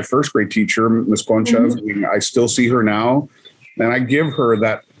remember my first grade teacher, Miss Concha. I mean, I still see her now, and I give her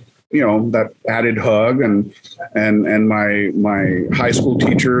that, you know, that added hug. And my high school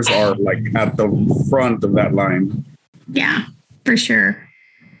teachers are like at the front of that line. Yeah, for sure.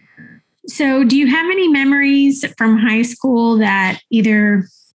 So do you have any memories from high school that either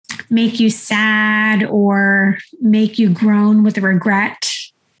make you sad or make you groan with regret?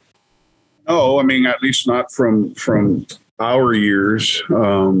 No, I mean, at least not from our years. I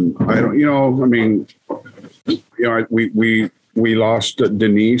don't, you know, I mean, you know, we lost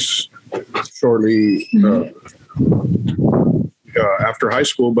Denise shortly after high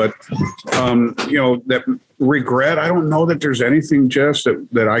school. But, that regret, I don't know that there's anything, Jess,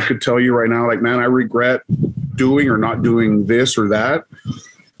 that I could tell you right now, like, man, I regret doing or not doing this or that.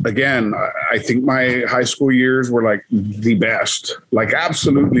 Again, I think my high school years were like the best, like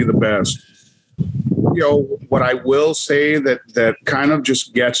absolutely the best. What I will say that kind of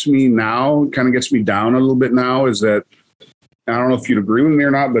just gets me now, kind of gets me down a little bit now, is that, I don't know if you'd agree with me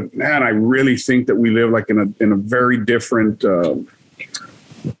or not, but man, I really think that we live like in a very different,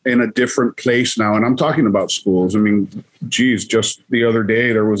 in a different place now. And I'm talking about schools. I mean, geez, just the other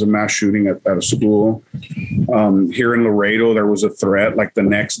day, there was a mass shooting at a school. Here in Laredo, there was a threat like the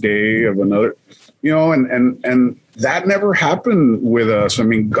next day of another, and that never happened with us. I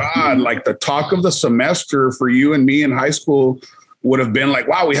mean, God, like the talk of the semester for you and me in high school would have been like,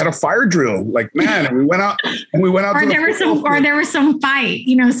 wow, we had a fire drill. Like, man, and we went out. Or there was some fight,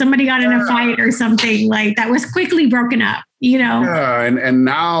 somebody got in a fight or something like that was quickly broken up, Yeah. And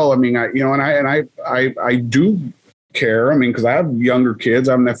now, I mean, I do care. I mean, cause I have younger kids,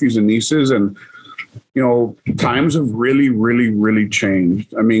 I have nephews and nieces, and, times have really, really, really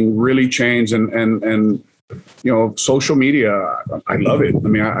changed. I mean, really changed. And, social media, I love it. I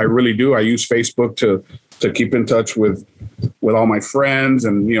mean, I really do. I use Facebook to keep in touch with all my friends,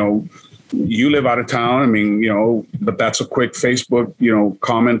 and, you live out of town. I mean, but that's a quick Facebook,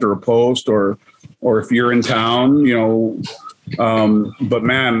 comment or a post, or if you're in town, but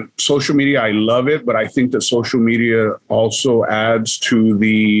man, social media, I love it. But I think that social media also adds to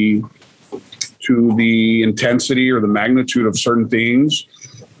the intensity or the magnitude of certain things.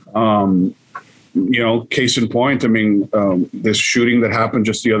 Case in point, I mean, this shooting that happened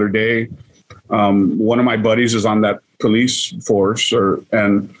just the other day, one of my buddies is on that police force,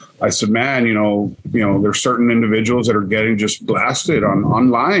 and I said, man, there's certain individuals that are getting just blasted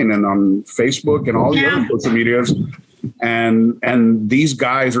online and on Facebook and all the other social medias. And these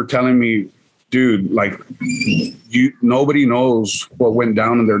guys are telling me, dude, like nobody knows what went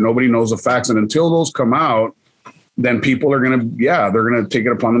down in there. Nobody knows the facts. And until those come out, then people are going to take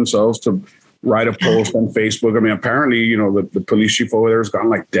it upon themselves to write a post on Facebook. I mean, apparently, the police chief over there has gotten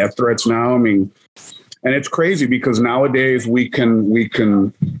like death threats now. I mean, and it's crazy because nowadays we can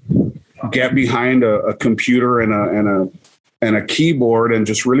get behind a computer and a keyboard and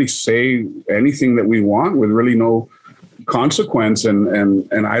just really say anything that we want with really no consequence.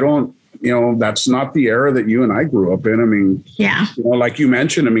 And I don't, that's not the era that you and I grew up in. I mean, like you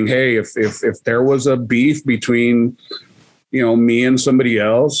mentioned, I mean, hey, if there was a beef between, me and somebody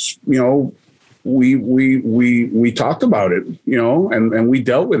else, we talked about it, and we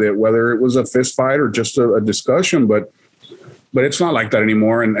dealt with it, whether it was a fist fight or just a discussion, but it's not like that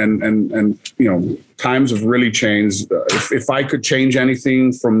anymore. And times have really changed. If I could change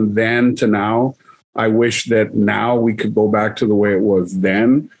anything from then to now, I wish that now we could go back to the way it was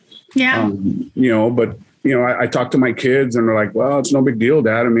then. Yeah. But I talk to my kids and they're like, well, it's no big deal,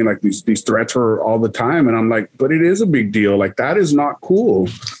 Dad. I mean, like these threats are all the time. And I'm like, but it is a big deal. Like, that is not cool.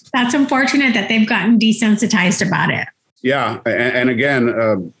 That's unfortunate that they've gotten desensitized about it. Yeah. And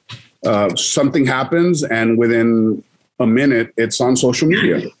again, something happens and within a minute it's on social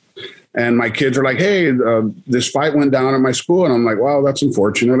media. And my kids are like, hey, this fight went down at my school. And I'm like, wow, that's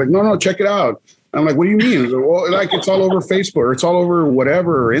unfortunate. They're like, no, check it out. I'm like, what do you mean? Well, like, it's all over Facebook or it's all over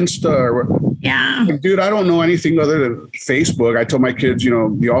whatever, or Insta. Like, dude, I don't know anything other than Facebook. I told my kids, you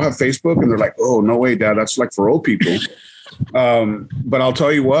all have Facebook? And they're like, oh, no way, Dad. That's like for old people. But I'll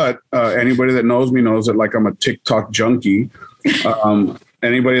tell you what, anybody that knows me knows that like I'm a TikTok junkie.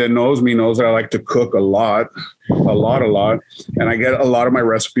 Anybody that knows me knows that I like to cook a lot. And I get a lot of my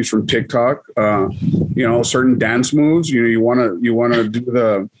recipes from TikTok. Certain dance moves, you want to do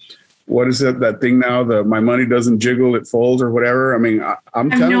the, what is it, that thing now? My money doesn't jiggle, it folds or whatever. I mean, I'm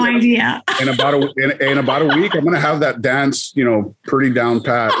telling you, no idea. in about a week, I'm going to have that dance, pretty down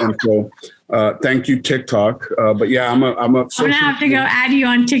pat. And so, thank you, TikTok. But yeah, I'm going to have to go add you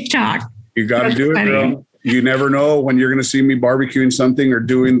on TikTok. You got to do it, girl. You never know when you're going to see me barbecuing something or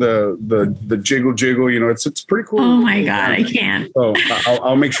doing the jiggle. It's pretty cool. Oh my God, I can't. So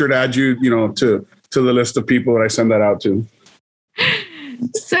I'll make sure to add you, to the list of people that I send that out to.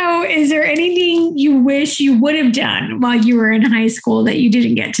 So is there anything you wish you would have done while you were in high school that you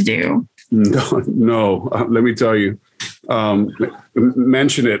didn't get to do? No. Let me tell you,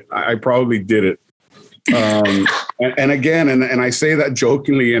 mention it. I probably did it. And again, and I say that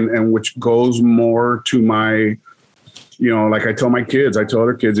jokingly, and which goes more to my, like I tell my kids, I tell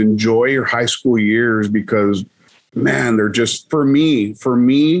other kids, enjoy your high school years because, man, they're just, for me,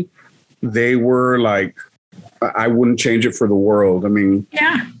 they were like I wouldn't change it for the world. I mean,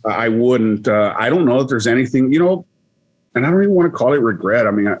 yeah, I wouldn't. I don't know if there's anything, and I don't even want to call it regret.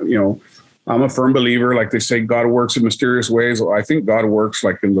 I mean, I'm a firm believer, like they say, God works in mysterious ways. I think God works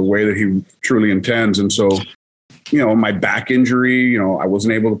like in the way that he truly intends. And so, my back injury, I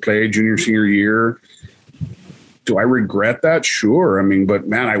wasn't able to play junior, senior year. Do I regret that? Sure. I mean, but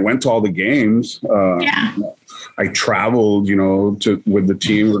man, I went to all the games. Yeah. I traveled, with the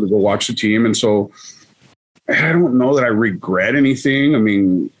team or to go watch the team. And so I don't know that I regret anything. I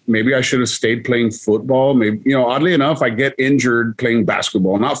mean, maybe I should have stayed playing football. Maybe, oddly enough, I get injured playing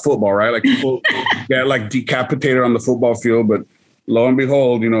basketball, not football, right? Like people get like decapitated on the football field, but lo and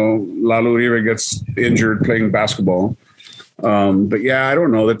behold, Lalo Uribe gets injured playing basketball. But yeah, I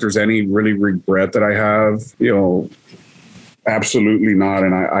don't know that there's any really regret that I have, absolutely not.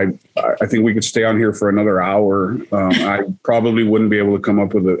 And I think we could stay on here for another hour. I probably wouldn't be able to come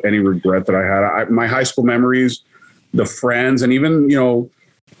up with any regret that I had. My high school memories, the friends, and even,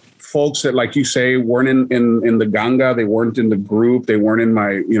 folks that, like you say, weren't in the ganga, they weren't in the group, they weren't in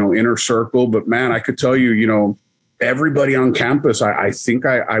my, inner circle. But man, I could tell you, everybody on campus, I think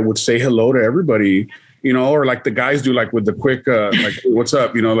I would say hello to everybody, or like the guys do, like with the quick, like, what's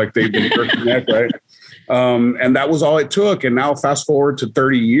up, like they connect, right? And that was all it took. And now fast forward to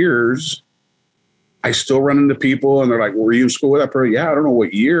 30 years, I still run into people and they're like, were you in school with that person? Yeah, I don't know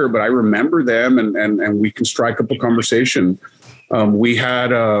what year, but I remember them and we can strike up a conversation. We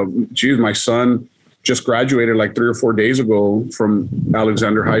had, my son just graduated like 3 or 4 days ago from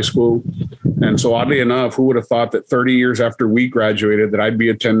Alexander High School. And so oddly enough, who would have thought that 30 years after we graduated that I'd be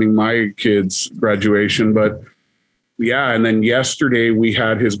attending my kid's graduation? But yeah, and then yesterday we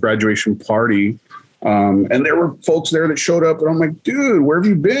had his graduation party. And there were folks there that showed up and I'm like, dude, where have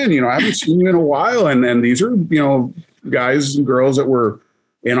you been? I haven't seen you in a while. And these are, guys and girls that were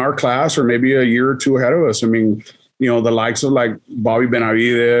in our class or maybe a year or two ahead of us. I mean, the likes of like Bobby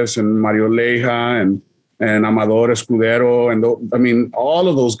Benavides and Mario Leja and Amador Escudero. And all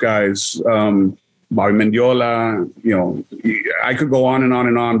of those guys, Bobby Mendiola, I could go on and on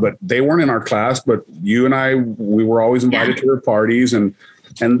and on, but they weren't in our class, but you and I, we were always invited to their parties. And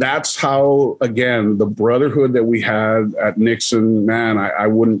that's how, again, the brotherhood that we had at Nixon, man, I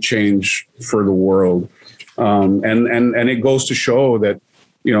wouldn't change for the world. And it goes to show that,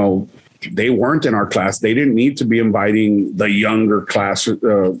 they weren't in our class. They didn't need to be inviting the younger class,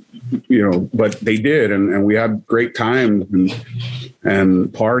 but they did. And we had great times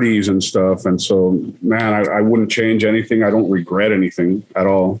and parties and stuff. And so, man, I wouldn't change anything. I don't regret anything at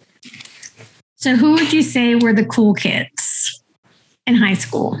all. So who would you say were the cool kids in high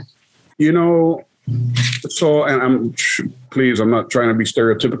school? So, and I'm not trying to be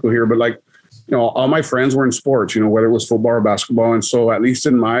stereotypical here, but like, all my friends were in sports, whether it was football or basketball. And so at least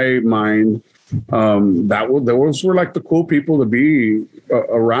in my mind, those were like the cool people to be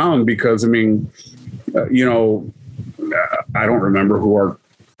around because, I don't remember who our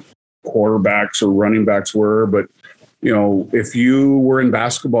quarterbacks or running backs were, but, if you were in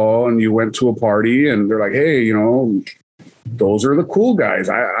basketball and you went to a party and they're like, hey, those are the cool guys.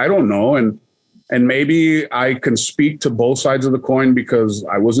 I don't know. And maybe I can speak to both sides of the coin because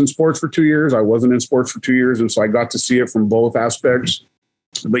I was in sports for 2 years. I wasn't in sports for 2 years. And so I got to see it from both aspects.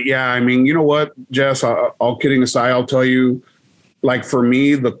 But yeah, you know what, Jess, all kidding aside, I'll tell you, like for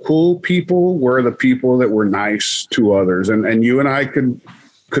me, the cool people were the people that were nice to others. And you and I could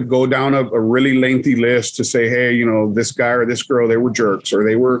go down a really lengthy list to say, hey, this guy or this girl, they were jerks or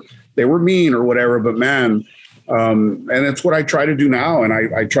they were mean or whatever. But man, and it's what I try to do now. And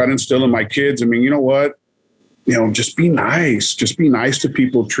I try to instill in my kids. You know what? Just be nice. Just be nice to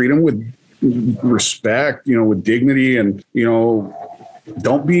people. Treat them with respect, with dignity. And,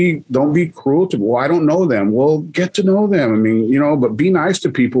 don't be cruel to them. Well, I don't know them. Well, get to know them. But be nice to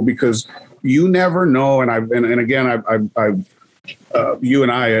people because you never know. And I've you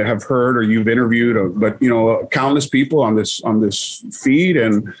and I have heard or you've interviewed, but, countless people on this feed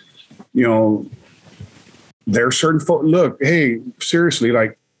and, there are certain folks, look, hey, seriously,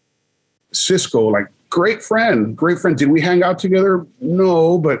 like Cisco, like great friend. Did we hang out together?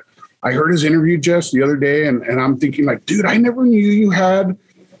 No, but I heard his interview just the other day and I'm thinking like, dude, I never knew you had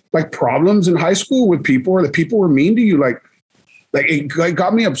like problems in high school with people or that people were mean to you. Like it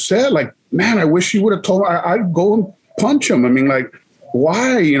got me upset. Like, man, I wish you would have told me I'd go and punch him.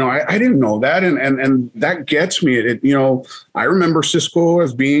 Why? I didn't know that. And that gets me. I remember Cisco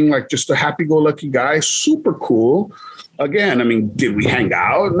as being like just a happy-go-lucky guy, super cool. Again, did we hang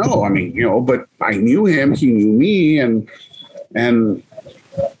out? No, but I knew him, he knew me. And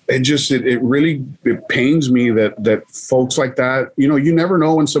it really pains me that folks like that, you know, you never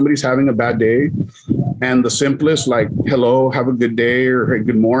know when somebody's having a bad day, and the simplest, like, hello, have a good day, or hey,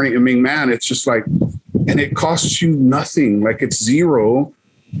 good morning. I mean, man, it's just like, and it costs you nothing. Like, it's zero.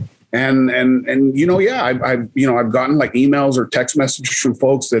 And you know, yeah, I've gotten like emails or text messages from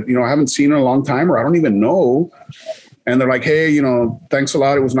folks that, you know, I haven't seen in a long time, or I don't even know. And they're like, hey, you know, thanks a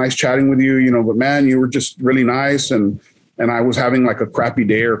lot. It was nice chatting with you, you know, but man, you were just really nice. And I was having like a crappy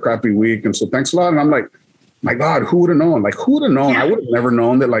day or a crappy week. And so thanks a lot. And I'm like, my God, who would have known? Like, who would have known? Yeah. I would have never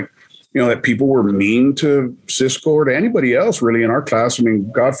known that, like, you know, that people were mean to Cisco or to anybody else really in our class. I mean,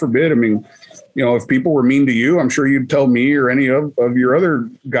 God forbid. I mean, you know, if people were mean to you, I'm sure you'd tell me or any of your other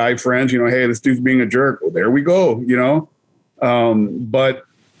guy friends, you know, hey, this dude's being a jerk. Well, there we go, you know. But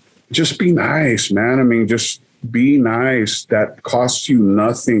just be nice, man. I mean, just be nice. That costs you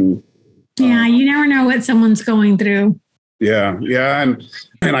nothing. Yeah, you never know what someone's going through. Yeah.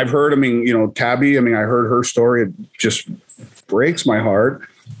 And I've heard, I mean, you know, Tabby, I mean, I heard her story. It just breaks my heart.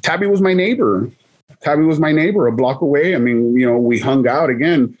 Tabby was my neighbor a block away. I mean, you know, we hung out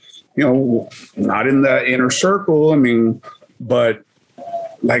again, you know, not in the inner circle. I mean, but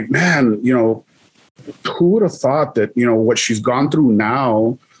like, man, you know, who would have thought that, you know, what she's gone through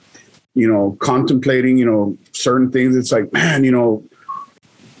now, you know, contemplating, you know, certain things. It's like, man, you know,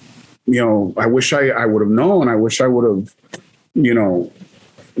 I wish I would have known. I wish I would have, you know,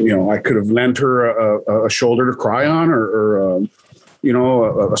 I could have lent her a shoulder to cry on, or you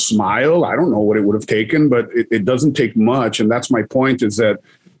know, a smile. I don't know what it would have taken, but it doesn't take much. And that's my point, is that,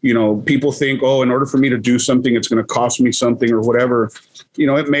 you know, people think, oh, in order for me to do something, it's going to cost me something or whatever. You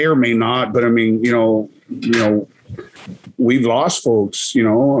know, it may or may not, but I mean, you know, we've lost folks, you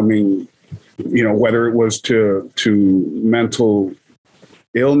know, I mean, you know, whether it was to mental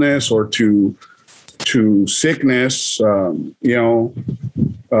illness or to sickness, you know,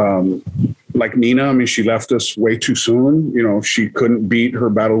 like Nina, I mean, she left us way too soon. You know, she couldn't beat her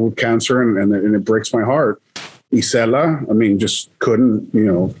battle with cancer, and it breaks my heart. Isela, I mean, just couldn't, you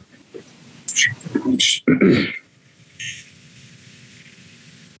know,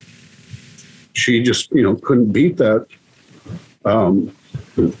 she just, you know, couldn't beat that. And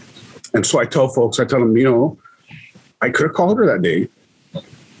so I tell them, you know, I could have called her that day.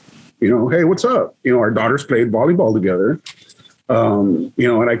 You know, hey, what's up? You know, our daughters played volleyball together. You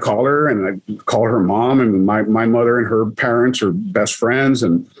know, and I call her, and I call her mom, and my mother and her parents are best friends.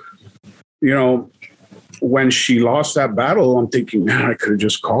 And, you know, when she lost that battle, I'm thinking, man, I could have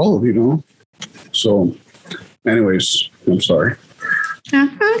just called, you know? So anyways, I'm sorry.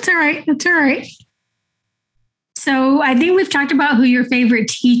 That's all right. That's all right. So I think we've talked about who your favorite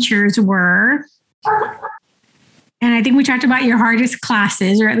teachers were. And I think we talked about your hardest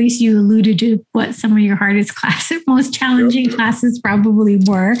classes, or at least you alluded to what some of your hardest classes, most challenging classes probably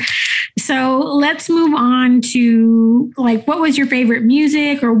were. So let's move on to, like, what was your favorite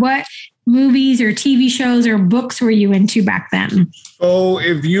music, or what movies or TV shows or books were you into back then? So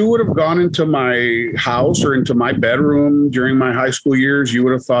if you would have gone into my house or into my bedroom during my high school years, you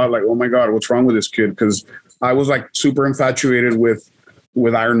would have thought, like, oh my God, what's wrong with this kid? Because I was like super infatuated with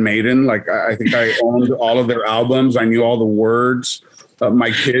Iron Maiden. Like, I think I owned all of their albums. I knew all the words.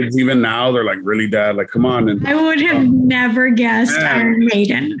 My kids, even now, they're like, really, Dad? Like, come on. And I would have never guessed Iron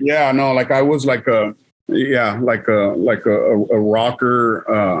Maiden. Yeah, no, like I was like a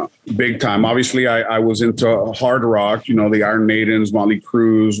rocker, big time. Obviously, I was into hard rock, you know, the Iron Maidens, Motley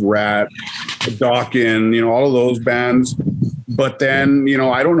Crue, Rat, Dokken, you know, all of those bands. But then, you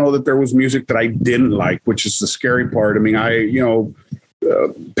know, I don't know that there was music that I didn't like, which is the scary part. I mean, you know,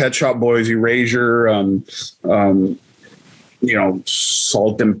 Pet Shop Boys, Erasure, you know,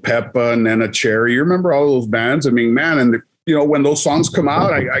 Salt and Pepper, Nana Cherry. You remember all those bands? I mean, man, and you know, when those songs come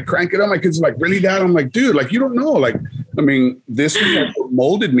out, I crank it up. My kids are like, really, Dad? I'm like, dude, like, you don't know. Like, I mean, this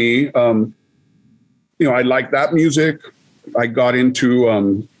molded me. You know, I like that music. I got into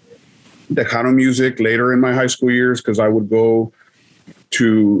Tejano music later in my high school years, because I would go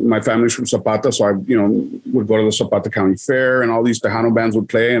to, my family's from Zapata, so I, you know, would go to the Zapata County Fair, and all these Tejano bands would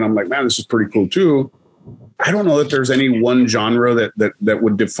play, and I'm like, man, this is pretty cool too. I don't know that there's any one genre that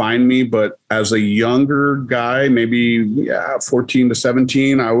would define me, but as a younger guy, maybe 14 to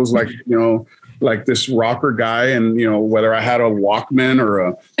 17, I was like, you know, like this rocker guy, and you know, whether I had a Walkman or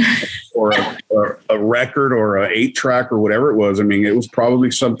a record or a 8-track or whatever it was, I mean, it was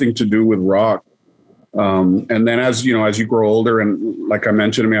probably something to do with rock. And then as you know, as you grow older, and like I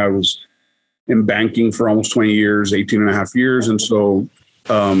mentioned, I mean, I was in banking for almost 20 years, 18 and a half years. And so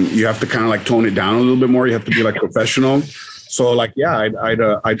you have to kind of like tone it down a little bit more. You have to be like professional. So like, yeah,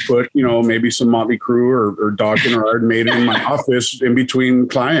 I'd put, maybe some Motley Crue or Dokken or Iron Maiden in my office in between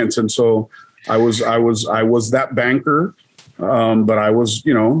clients. And so I was that banker. But I was,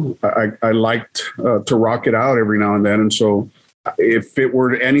 I liked to rock it out every now and then. And so if it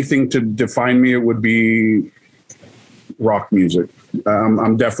were anything to define me, it would be rock music.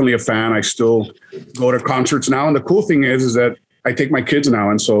 I'm definitely a fan. I still go to concerts now. And the cool thing is that I take my kids now.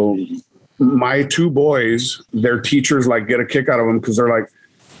 And so my two boys, their teachers like get a kick out of them because they're like,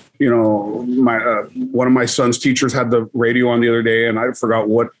 one of my son's teachers had the radio on the other day and I forgot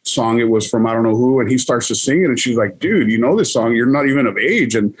what song it was from. I don't know who. And he starts to sing it and she's like, dude, you know this song, you're not even of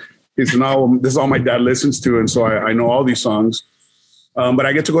age. And he said, no, this is all my dad listens to. And so I know all these songs. But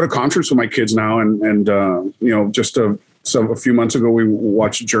I get to go to concerts with my kids now. And just a few months ago, we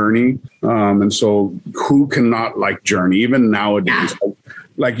watched Journey. And so who cannot like Journey, even nowadays?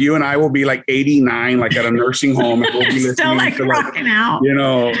 Like you and I will be like 89, like at a nursing home, and we'll be listening still like to rocking out.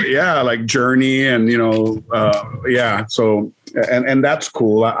 Like Journey, and So and that's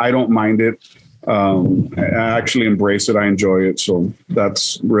cool. I don't mind it. I actually embrace it. I enjoy it. So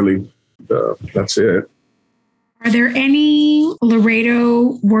that's really that's it. Are there any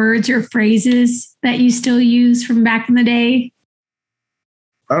Laredo words or phrases that you still use from back in the day?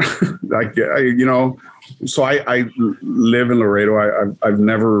 So I live in Laredo. I've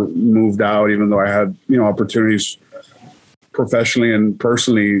never moved out, even though I had, opportunities professionally and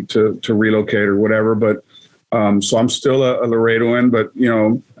personally to relocate or whatever. But so I'm still a Laredoan, but, I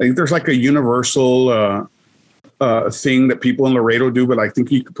think there's like a universal thing that people in Laredo do, but I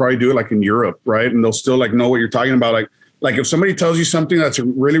think you could probably do it like in Europe, right? And they'll still like know what you're talking about. Like if somebody tells you something that's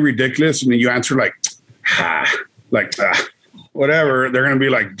really ridiculous and then you answer whatever, they're going to be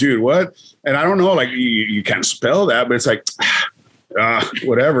like, dude, what? And I don't know, like you can't spell that, but it's like,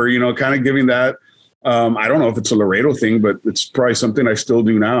 whatever, kind of giving that. I don't know if it's a Laredo thing, but it's probably something I still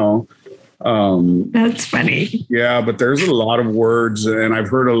do now. That's funny. Yeah, but there's a lot of words, and I've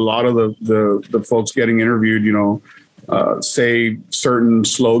heard a lot of the folks getting interviewed, say certain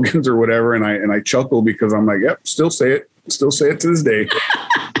slogans or whatever, and I chuckle because I'm like, yep, still say it to this day.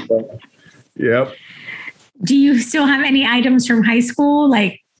 Yep. Do you still have any items from high school,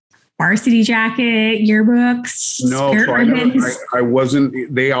 like varsity jacket, yearbooks? No, so I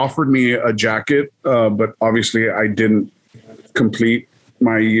wasn't. They offered me a jacket, but obviously I didn't complete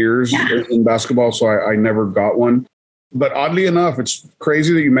my years in basketball, so I never got one. But oddly enough, it's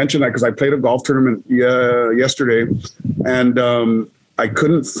crazy that you mentioned that because I played a golf tournament yesterday, and I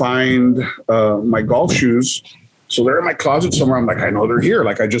couldn't find my golf shoes. So they're in my closet somewhere. I'm like, I know they're here.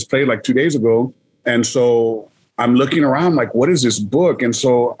 Like I just played like 2 days ago. And so I'm looking around like, what is this book? And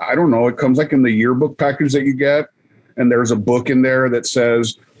so I don't know, it comes like in the yearbook package that you get. And there's a book in there that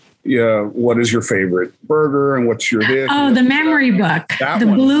says, what is your favorite burger and what's your this? Oh, the memory book, the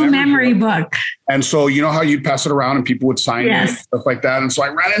blue memory book. And so, you know how you'd pass it around and people would sign it and stuff like that. And so I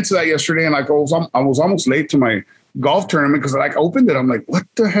ran into that yesterday and I was almost late to my golf tournament because I opened it. I'm like, what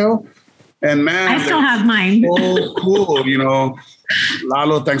the hell? And man, I still have mine. So cool,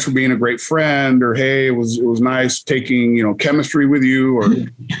 Lalo, thanks for being a great friend, or hey, it was nice taking, chemistry with you,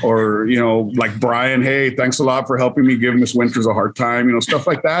 or like Brian, hey, thanks a lot for helping me give Miss Winters a hard time, stuff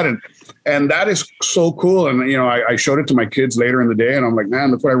like that. And that is so cool. And I showed it to my kids later in the day and I'm like, man,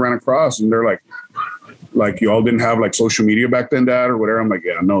 look what I ran across. And they're like you all didn't have like social media back then, Dad, or whatever. I'm like,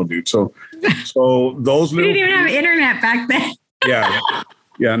 yeah, no, dude. So those we didn't even have internet back then.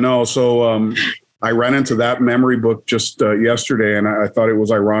 Yeah, no. So I ran into that memory book just yesterday, and I thought it was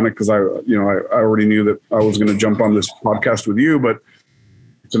ironic because I already knew that I was going to jump on this podcast with you. But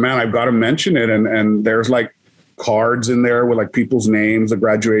so, man, I've got to mention it, and there's like cards in there with like people's names, the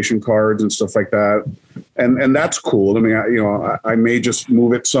graduation cards and stuff like that, and that's cool. I mean, I may just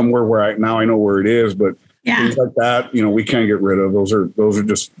move it somewhere where I know where it is, but things like that, we can't get rid of. Those are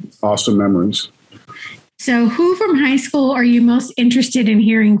just awesome memories. So who from high school are you most interested in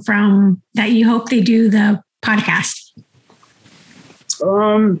hearing from that you hope they do the podcast?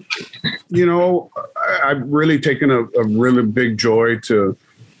 I've really taken a really big joy to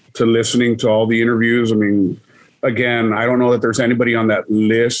listening to all the interviews. I mean, again, I don't know that there's anybody on that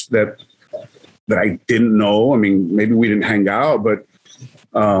list that I didn't know. I mean, maybe we didn't hang out, but,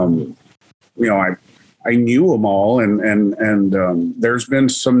 I knew them all and there's been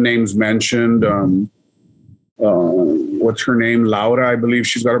some names mentioned. What's her name? Laura, I believe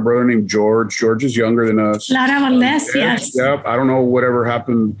she's got a brother named George. George is younger than us. Laura Valdez, yes. Yep. I don't know whatever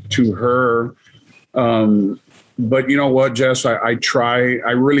happened to her. But you know what, Jess, I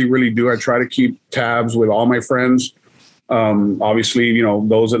really, really do. I try to keep tabs with all my friends. Obviously, you know,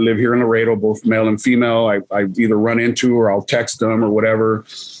 those that live here in Laredo, both male and female, I either run into or I'll text them or whatever.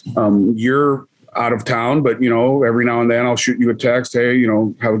 You're out of town, but, you know, every now and then I'll shoot you a text. Hey, you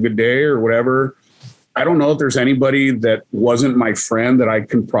know, have a good day or whatever. I don't know if there's anybody that wasn't my friend that I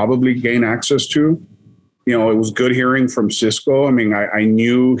can probably gain access to. You know, it was good hearing from Cisco. I mean, I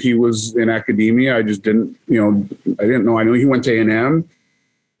knew he was in academia. I just didn't, you know, I knew he went to A&M.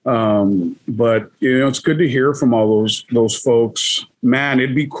 But, you know, it's good to hear from all those folks. Man,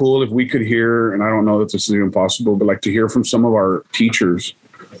 it'd be cool if we could hear, and I don't know that this is even possible, but like to hear from some of our teachers,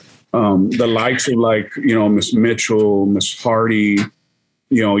 the likes of like, you know, Miss Mitchell, Miss Hardy,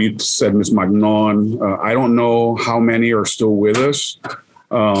 you know, you said Miss Magnon. I don't know how many are still with us,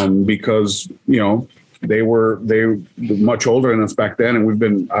 because, you know, they were much older than us back then, and we've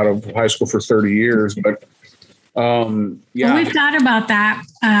been out of high school for 30 years, but well, we've thought about that,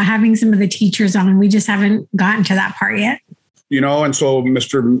 having some of the teachers on. We just haven't gotten to that part yet. You know, and so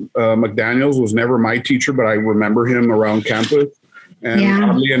Mr. McDaniels was never my teacher, but I remember him around campus. And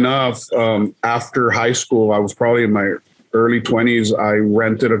oddly enough, after high school, I was probably in my early 20s. I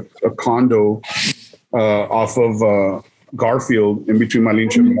rented a condo off of Garfield in between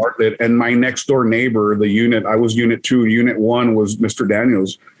Malinche and Bartlett. And my next door neighbor, I was unit 2, unit 1 was Mr.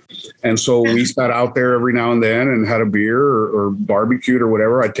 Daniels. And so we sat out there every now and then and had a beer or barbecued or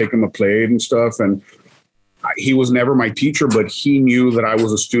whatever. I'd take him a plate and stuff. And he was never my teacher, but he knew that I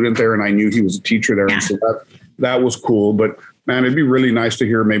was a student there and I knew he was a teacher there. And so that was cool. But man, it'd be really nice to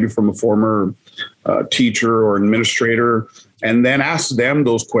hear maybe from a former teacher or administrator and then ask them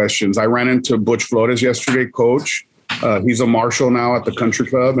those questions. I ran into Butch Flores yesterday, coach. He's a marshal now at the country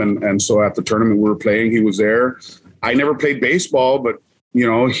club. And so at the tournament we were playing, he was there. I never played baseball, but you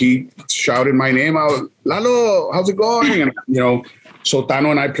know, he shouted my name out, Lalo, how's it going? And, you know, so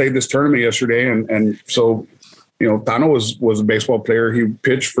Tano and I played this tournament yesterday. And so, you know, Tano was a baseball player. He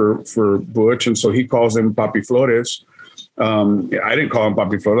pitched for Butch. And so he calls him Papi Flores. I didn't call him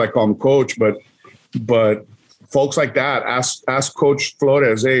Papi Flores. I call him Coach, but folks like that, ask Coach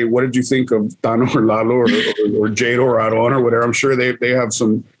Flores, hey, what did you think of Tano or Lalo or Jado or Aron or whatever? I'm sure they have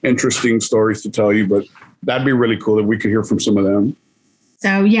some interesting stories to tell you, but that'd be really cool if we could hear from some of them.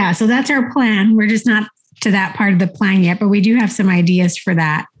 So that's our plan. We're just not to that part of the plan yet, but we do have some ideas for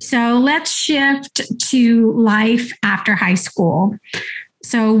that. So let's shift to life after high school.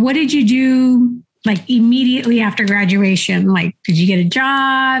 So what did you do like immediately after graduation? Like, did you get a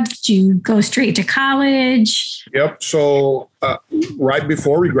job? Did you go straight to college? Yep. So right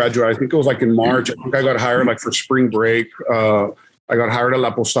before we graduated, I think it was like in March, I think I got hired like for spring break. I got hired at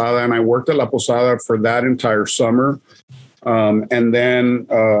La Posada and I worked at La Posada for that entire summer. And then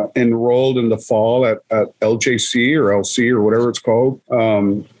enrolled in the fall at LJC or LC or whatever it's called.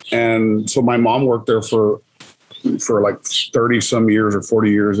 And so my mom worked there for like 30 some years or 40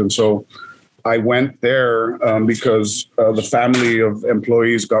 years. And so I went there because the family of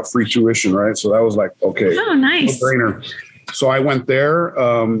employees got free tuition, right? So that was like, okay. Oh, nice. No-brainer. So I went there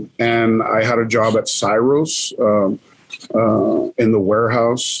and I had a job at Cyros in the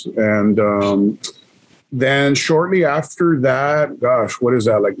warehouse. And then shortly after that, gosh, what is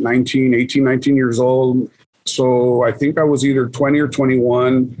that? Like 19 years old. So I think I was either 20 or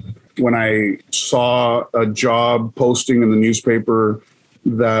 21 when I saw a job posting in the newspaper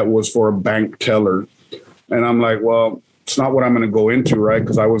that was for a bank teller. And I'm like, well, it's not what I'm going to go into, right?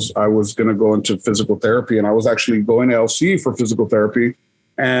 Because I was going to go into physical therapy and I was actually going to LC for physical therapy.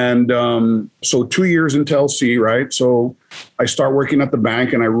 And so 2 years into LC, right? So I start working at the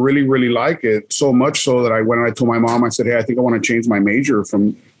bank and I really, really like it so much so that I went and I told my mom, I said, hey, I think I want to change my major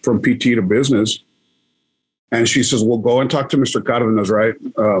from PT to business. And she says, well, go and talk to Mr. Cardenas, right?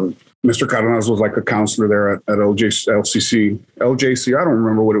 Mr. Cardenas was like a counselor there at LJC. I don't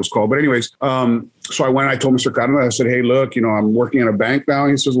remember what it was called. But anyways, so I went and I told Mr. Cardenas, I said, hey, look, you know, I'm working at a bank now.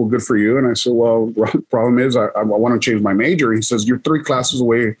 He says, well, good for you. And I said, well, the problem is I want to change my major. He says, you're 3 classes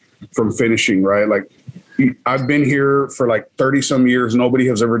away from finishing, right? Like I've been here for like 30 some years. Nobody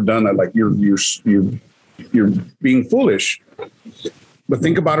has ever done that. Like you're being foolish. But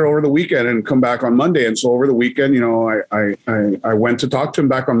think about it over the weekend and come back on Monday. And so over the weekend, you know, I went to talk to him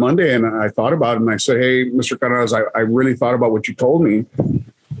back on Monday and I thought about it and I said, hey, Mr. Cardenas, I really thought about what you told me.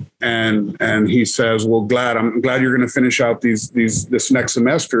 And he says, well, I'm glad you're going to finish out this next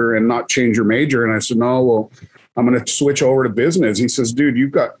semester and not change your major. And I said, no, well, I'm going to switch over to business. He says, dude,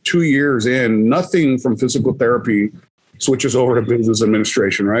 you've got 2 years in, nothing from physical therapy switches over to business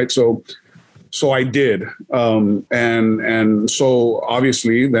administration, right? So I did. And so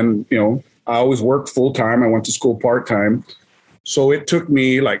obviously then, you know, I always worked full time. I went to school part time. So it took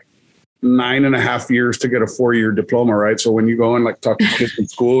me like 9.5 years to get a 4-year diploma, right? So when you go and like talk to kids in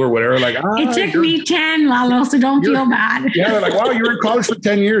school or whatever, like, it took me 10, Lalo, so don't feel bad. Yeah, they're like, wow, you were in college for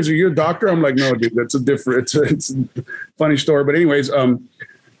 10 years. Are you a doctor? I'm like, no, dude, that's it's a funny story. But anyways,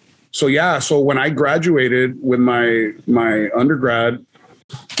 so when I graduated with my undergrad,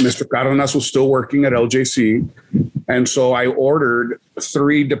 Mr. Cardenas was still working at LJC. And so I ordered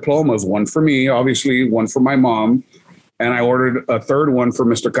 3 diplomas, one for me, obviously, one for my mom. And I ordered a third one for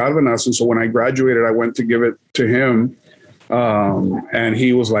Mr. Cardenas. And so when I graduated, I went to give it to him. And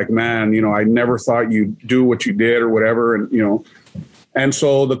he was like, man, I never thought you'd do what you did or whatever. And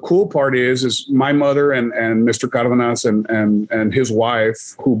so the cool part is my mother and Mr. Cardenas and his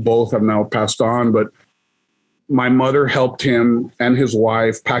wife, who both have now passed on, but my mother helped him and his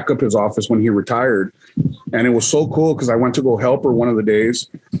wife pack up his office when he retired. And it was so cool because I went to go help her one of the days.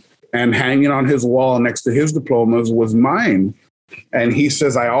 And hanging on his wall next to his diplomas was mine. And he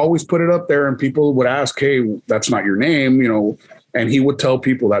says, I always put it up there and people would ask, hey, that's not your name, and he would tell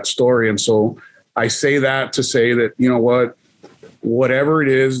people that story. And so I say that to say that, whatever it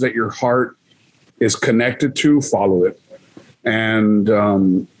is that your heart is connected to, follow it. And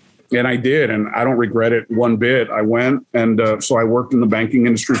I did, and I don't regret it one bit. I went and so I worked in the banking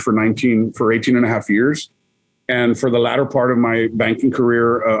industry for 18 and a half years. And for the latter part of my banking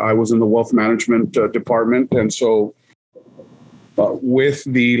career, I was in the wealth management department. And so with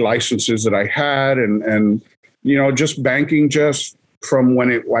the licenses that I had and just banking, just from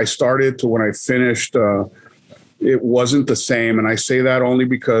when I started to when I finished, it wasn't the same. And I say that only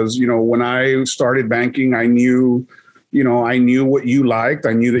because, when I started banking, I knew what you liked.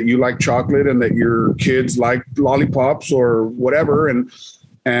 I knew that you liked chocolate and that your kids liked lollipops or whatever. And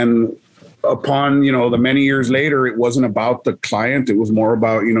upon, the many years later, it wasn't about the client. It was more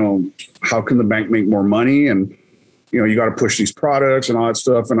about, how can the bank make more money? And, you got to push these products and all that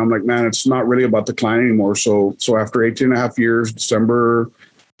stuff. And I'm like, man, it's not really about the client anymore. So after 18 and a half years, December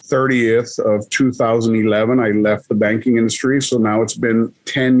 30th of 2011, I left the banking industry. So now it's been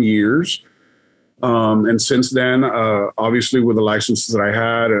 10 years. And since then, obviously with the licenses that I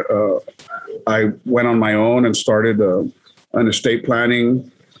had, I went on my own and started an estate planning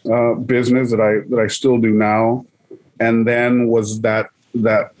business that I still do now. And then was that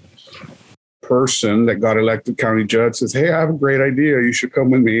person that got elected county judge says, hey, I have a great idea. You should come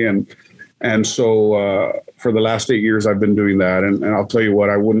with me. And so for the last 8 years, I've been doing that. And I'll tell you what,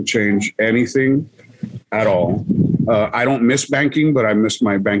 I wouldn't change anything at all. I don't miss banking, but I miss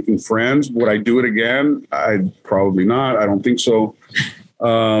my banking friends. Would I do it again? I'd probably not. I don't think so.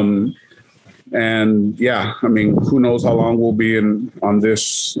 And yeah, I mean, who knows how long we'll be on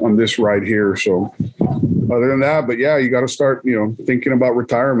this ride here. So other than that, but yeah, you got to start, thinking about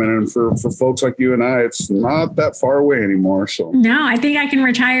retirement. And for folks like you and I, it's not that far away anymore. So no, I think I can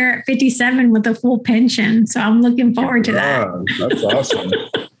retire at 57 with a full pension. So I'm looking forward to that. That's awesome.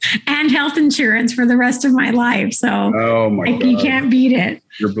 And health insurance for the rest of my life. So oh my God. You can't beat it.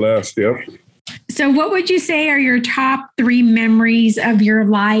 You're blessed. Yep. So what would you say are your top 3 memories of your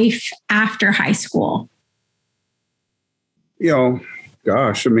life after high school?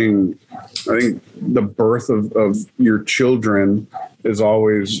 Gosh, I mean, I think the birth of your children is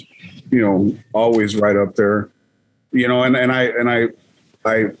always, always right up there, and I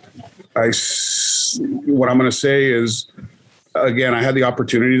what I'm going to say is, again, I had the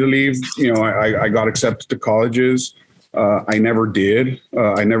opportunity to leave, I got accepted to colleges. I never did.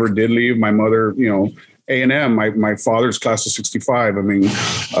 I never did leave. My mother, A&M, my father's class of 65. I mean,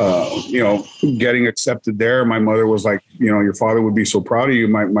 getting accepted there, my mother was like, your father would be so proud of you.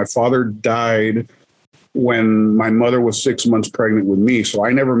 My father died when my mother was 6 months pregnant with me. So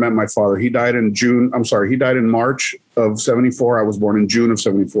I never met my father. He died in March of 74. I was born in June of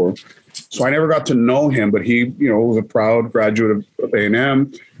 74. So I never got to know him, but he, was a proud graduate of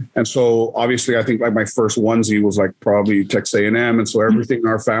A&M. And so obviously I think like my first onesie was like probably Texas A&M. And so everything in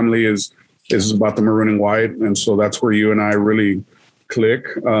our family is about the maroon and white. And so that's where you and I really click.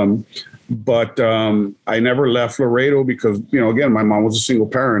 But I never left Laredo because, again, my mom was a single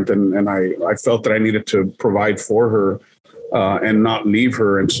parent and I felt that I needed to provide for her and not leave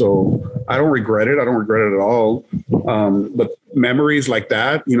her. And so I don't regret it. I don't regret it at all. But memories like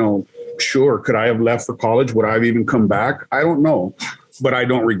that, sure. Could I have left for college? Would I have even come back? I don't know, but I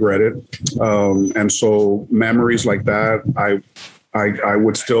don't regret it. And so memories like that, I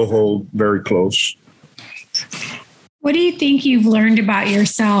would still hold very close. What do you think you've learned about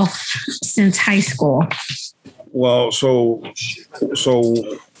yourself since high school? Well, so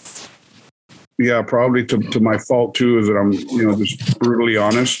yeah, probably to my fault too, is that I'm, just brutally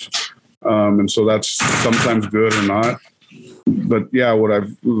honest. And so that's sometimes good or not. yeah, what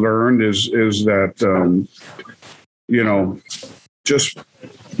I've learned is that, just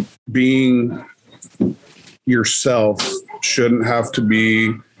being yourself shouldn't have to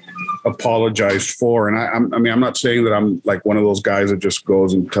be apologized for. And I'm not saying that I'm like one of those guys that just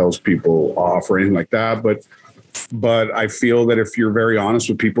goes and tells people off or anything like that, but I feel that if you're very honest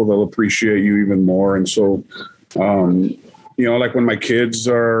with people, they'll appreciate you even more. And so, like when my kids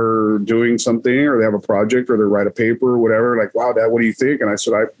are doing something or they have a project or they write a paper or whatever, like, wow, Dad, what do you think? And I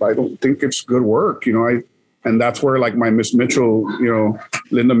said, I don't think it's good work. And that's where like my Miss Mitchell,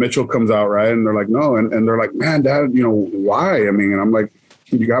 Linda Mitchell comes out. Right. And they're like, no. And they're like, man, Dad, why? I mean, and I'm like,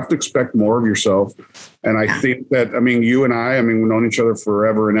 you have to expect more of yourself. And I think that, you and I we've known each other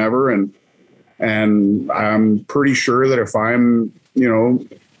forever and ever. And I'm pretty sure that if I'm,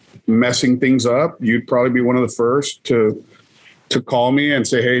 messing things up, you'd probably be one of the first to call me and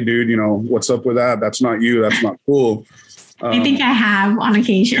say, hey, dude, what's up with that? That's not you. That's not cool. I think I have on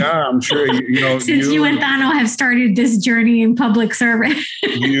occasion. Yeah, I'm sure. Since you and Thano have started this journey in public service.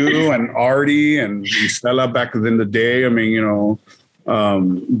 You and Artie and Stella back in the day.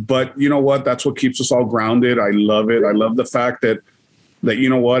 But you know what? That's what keeps us all grounded. I love it. I love the fact that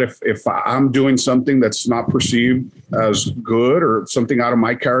if I'm doing something that's not perceived as good or something out of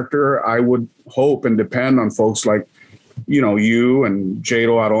my character, I would hope and depend on folks like, you and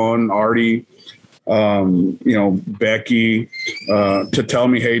Jado Aron, Artie, Becky, to tell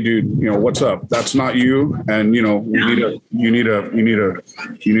me, hey, dude, what's up? That's not you. And, you need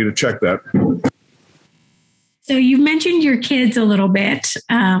to check that. So you've mentioned your kids a little bit,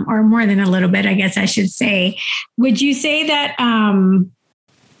 or more than a little bit, I guess I should say. Would you say that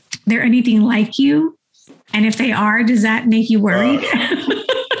they're anything like you? And if they are, does that make you worried?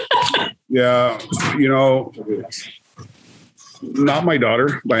 Yeah, not my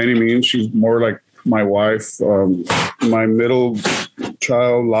daughter by any means. She's more like my wife. My middle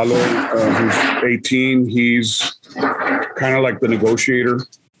child, Lalo, who's 18, he's kind of like the negotiator.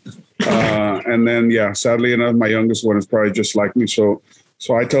 And then, sadly enough, my youngest one is probably just like me. So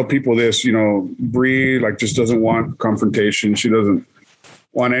I tell people this, Bree just doesn't want confrontation. She doesn't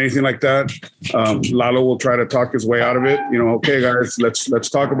want anything like that. Lalo will try to talk his way out of it. Okay, guys, let's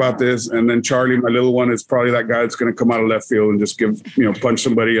talk about this. And then Charlie, my little one, is probably that guy that's going to come out of left field and just punch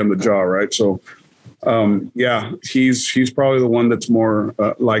somebody on the jaw. Right. So, he's probably the one that's more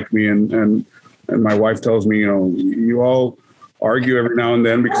like me. And my wife tells me, you all argue every now and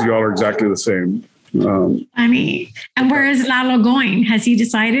then because you all are exactly the same. And where is Lalo going? Has he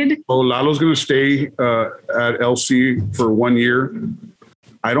decided? Oh, Lalo's going to stay at LC for 1 year.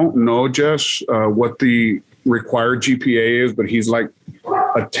 I don't know, Jess, what the required GPA is, but he's like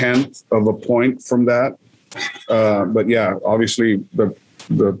 1/10 of a point from that. But yeah, obviously the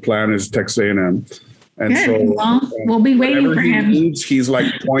plan is Texas A&M. And good. So we'll be waiting for him. He's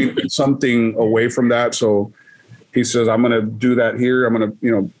like point something away from that. So he says, I'm going to do that here. I'm going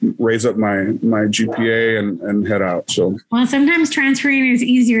to, raise up my GPA and head out. So, well, sometimes transferring is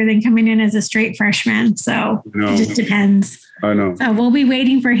easier than coming in as a straight freshman. So it just depends. I know. So we'll be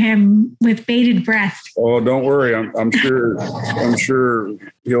waiting for him with bated breath. Oh, don't worry. I'm sure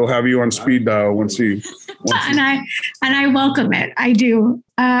he'll have you on speed dial once he. And I welcome it. I do.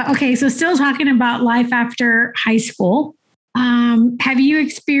 Okay. So still talking about life after high school. Have you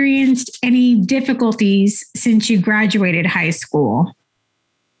experienced any difficulties since you graduated high school?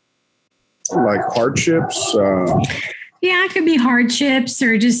 Like hardships? Yeah, it could be hardships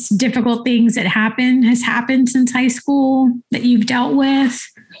or just difficult things that has happened since high school that you've dealt with.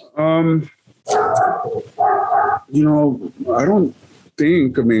 I don't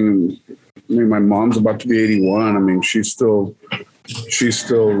think, my mom's about to be 81. She's still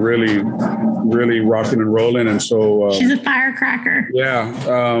really, really rocking and rolling. And so she's a firecracker. Yeah.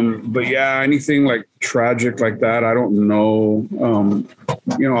 But yeah, anything like tragic like that, I don't know.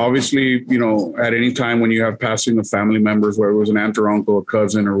 Obviously, at any time when you have passing of family members, whether it was an aunt or uncle, a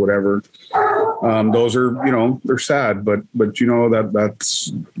cousin or whatever, those are, they're sad, but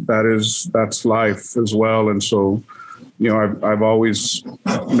that's life as well. And so, I've always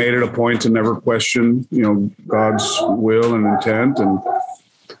made it a point to never question, God's will and intent.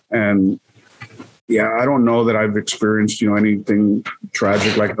 And yeah, I don't know that I've experienced, anything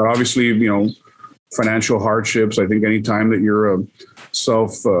tragic like that. Obviously, financial hardships. I think anytime that you're a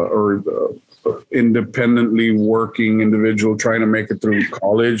self or independently working individual trying to make it through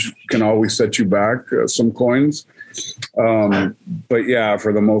college can always set you back some coins. But yeah,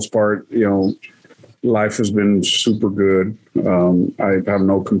 for the most part, life has been super good. I have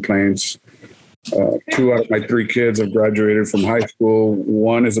no complaints. 2 out of my 3 kids have graduated from high school.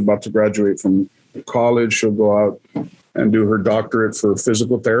 1 is about to graduate from college. She'll go out and do her doctorate for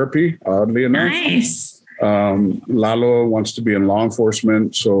physical therapy, oddly enough. Nice. Lalo wants to be in law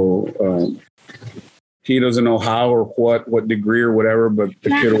enforcement. So he doesn't know how or what degree or whatever, but the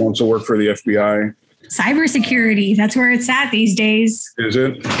kid wants to work for the FBI. Cybersecurity. That's where it's at these days. Is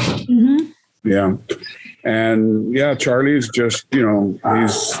it? Mm-hmm. Yeah. And yeah, Charlie's just,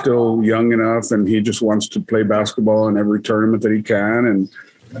 he's still young enough and he just wants to play basketball in every tournament that he can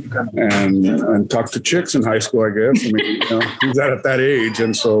and talk to chicks in high school, I guess. I mean, he's at that age.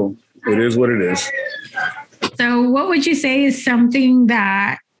 And so it is what it is. So what would you say is something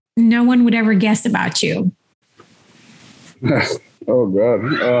that no one would ever guess about you? Oh,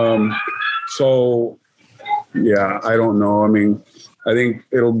 God. So, yeah, I don't know. I mean, I think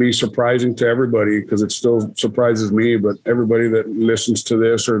it'll be surprising to everybody because it still surprises me, but everybody that listens to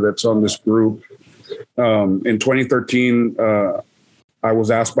this or that's on this group. In 2013, I was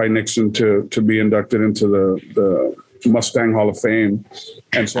asked by Nixon to be inducted into the Mustang Hall of Fame.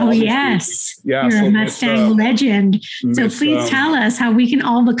 And so yes. Yeah, you're a Mustang legend. So please tell us how we can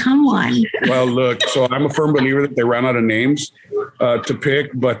all become one. Well, look, so I'm a firm believer that they ran out of names to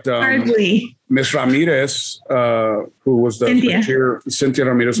pick, but hardly. Miss Ramirez, who was Cynthia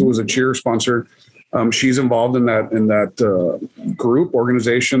Ramirez, who was a cheer sponsor, she's involved in that group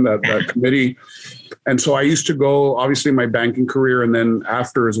organization, that committee. And so I used to go, obviously, my banking career, and then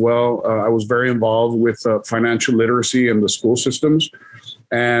after as well, I was very involved with financial literacy in the school systems.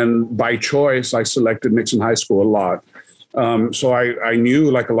 And by choice, I selected Nixon High School a lot. So I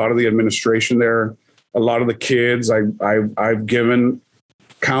knew like a lot of the administration there, a lot of the kids. I've given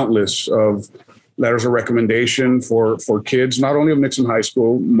countless of letters of recommendation for kids, not only of Nixon High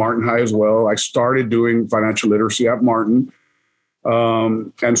School, Martin High as well. I started doing financial literacy at Martin.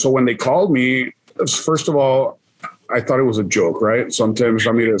 And so when they called me, first of all, I thought it was a joke, right? Sometimes,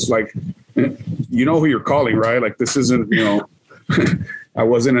 I mean, it's like, you know who you're calling, right? Like, this isn't, I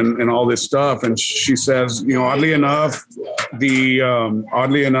wasn't in all this stuff. And she says, oddly enough, the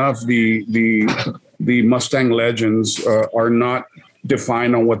Mustang legends are not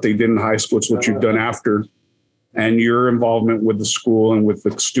defined on what they did in high school. It's what you've done after. And your involvement with the school and with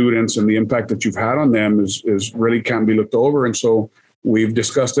the students and the impact that you've had on them is really can't be looked over. And so we've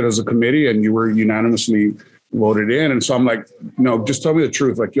discussed it as a committee and you were unanimously voted in. And so I'm like, no, just tell me the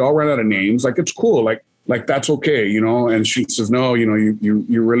truth. Like, y'all ran out of names. Like, it's cool. Like that's okay, And she says, no,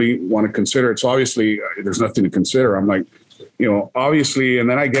 you really want to consider it. So obviously there's nothing to consider. I'm like, obviously, and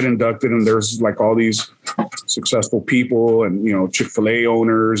then I get inducted and there's like all these successful people and, Chick-fil-A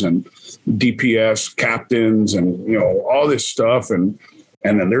owners and DPS captains and, all this stuff. And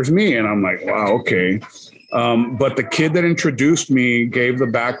then there's me and I'm like, wow, okay. But the kid that introduced me gave the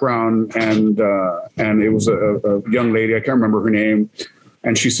background and it was a young lady. I can't remember her name.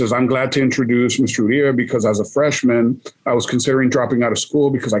 And she says, I'm glad to introduce Mr. Uribe because as a freshman, I was considering dropping out of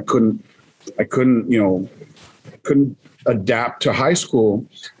school because I couldn't adapt to high school.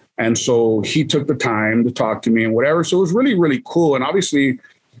 And so he took the time to talk to me and whatever. So it was really, really cool. And obviously,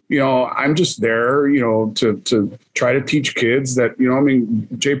 I'm just there, to try to teach kids that,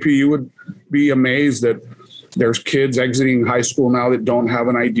 JP, you would be amazed that there's kids exiting high school now that don't have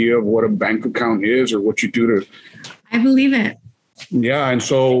an idea of what a bank account is or what you do to. I believe it. Yeah. And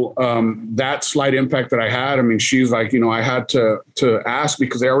so that slight impact that I had, she's like, I had to ask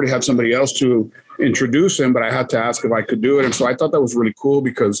because I already had somebody else to introduce him, but I had to ask if I could do it. And so I thought that was really cool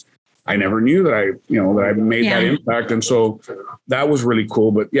because I never knew that I made that impact. And so that was really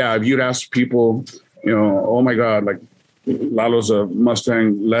cool. But yeah, if you'd ask people, oh my God, like Lalo's a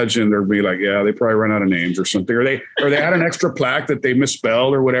Mustang legend, they'd be like, yeah, they probably ran out of names or something. Or they had an extra plaque that they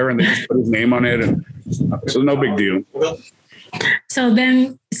misspelled or whatever, and they just put his name on it. And so no big deal. So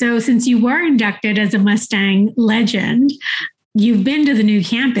since you were inducted as a Mustang legend, you've been to the new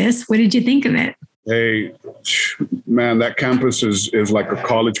campus. What did you think of it? Hey, man, that campus is like a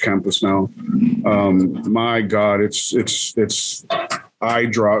college campus now. My God, it's it's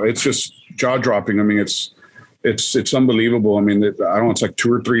just jaw dropping. It's unbelievable. I don't know, it's like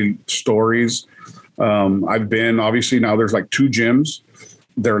 2 or 3 stories. I've been, obviously now there's like 2 gyms.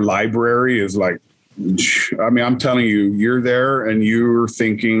 Their library is like, I'm telling you, you're there and you're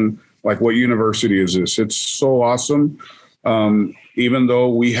thinking like, what university is this? It's so awesome. Even though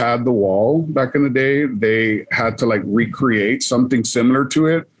we had the wall back in the day, they had to like recreate something similar to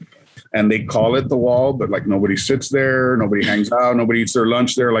it. And they call it the wall, but like nobody sits there, nobody hangs out, nobody eats their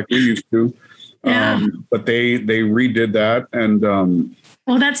lunch there like we used to. Yeah. But they redid that. And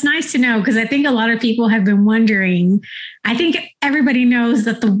well, that's nice to know because I think a lot of people have been wondering. I think everybody knows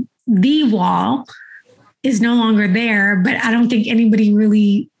that the wall is no longer there, but I don't think anybody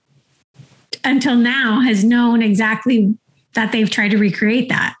really until now has known exactly that they've tried to recreate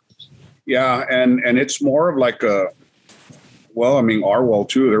that. Yeah. And it's more of like our wall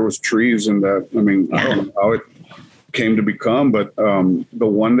too, there was trees in that. I mean, I don't know how it came to become, but the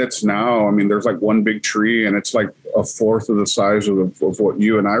one that's now, I mean, there's like one big tree and it's like a fourth of the size of what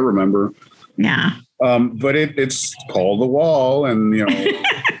you and I remember. Yeah. But it's called the wall, and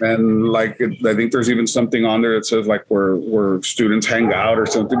and like I think there's even something on there that says like where students hang out or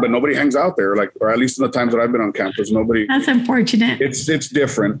something, but nobody hangs out there, like, or at least in the times that I've been on campus, nobody. That's unfortunate. It's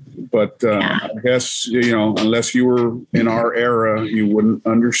different, but I guess unless you were in our era, you wouldn't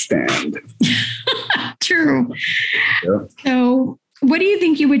understand. True. Yeah. So, what do you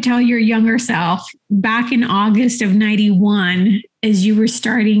think you would tell your younger self back in August of 91 as you were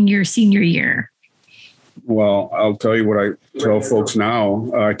starting your senior year? Well, I'll tell you what I tell folks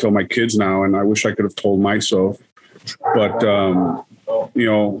now. I tell my kids now, and I wish I could have told myself, but,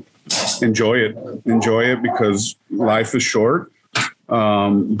 enjoy it because life is short,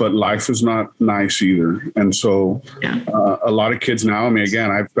 but life is not nice either. And so a lot of kids now, I mean, again,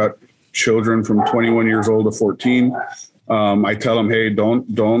 I've got children from 21 years old to 14. I tell them, hey, don't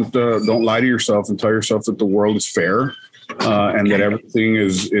lie to yourself and tell yourself that the world is fair. And that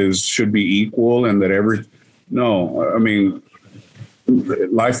everything should be equal, and that no, I mean,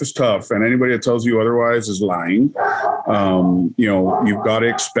 life is tough, and anybody that tells you otherwise is lying. You've got to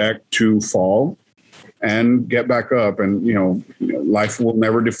expect to fall and get back up, and life will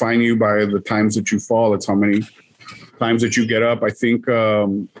never define you by the times that you fall. It's how many times that you get up. I think I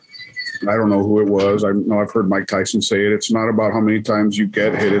don't know who it was. I know I've heard Mike Tyson say it. It's not about how many times you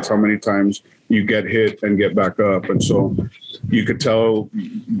get hit. It's how many times you get hit and get back up. And so you could tell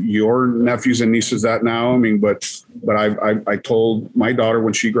your nephews and nieces that now. I mean, but I told my daughter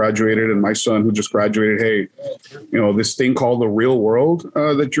when she graduated and my son who just graduated, hey, this thing called the real world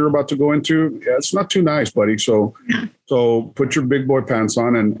that you're about to go into, it's not too nice, buddy. So put your big boy pants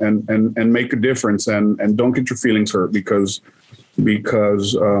on and make a difference, and don't get your feelings hurt because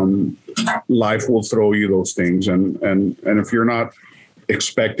life will throw you those things. And if you're not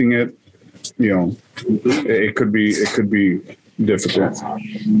expecting it, it could be difficult.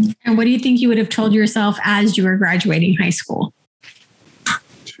 And what do you think you would have told yourself as you were graduating high school?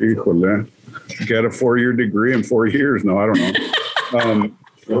 Híjole. Get a 4-year degree in 4 years. No, I don't know.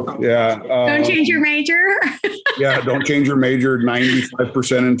 Don't change your major. Don't change your major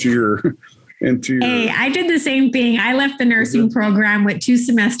 95% into your. Hey, I did the same thing. I left the nursing program with 2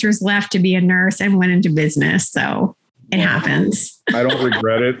 semesters left to be a nurse and went into business. So it happens. I don't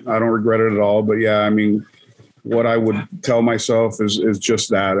regret it. I don't regret it at all. But yeah, I mean, what I would tell myself is just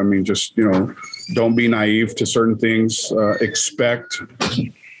that. I mean, just, don't be naive to certain things. Expect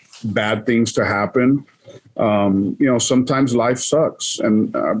bad things to happen. Sometimes life sucks,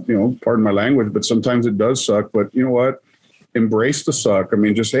 and, pardon my language, but sometimes it does suck. But you know what? Embrace the suck. I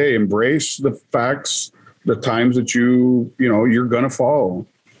mean, just, hey, embrace the facts, the times that you're going to fall.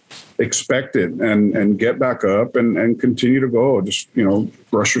 Expect it and get back up and continue to go. Just,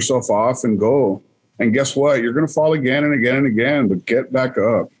 brush yourself off and go. And guess what? You're going to fall again and again and again, but get back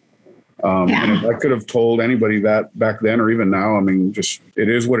up. And if I could have told anybody that back then or even now, I mean, just, it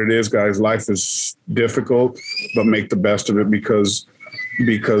is what it is, guys. Life is difficult, but make the best of it because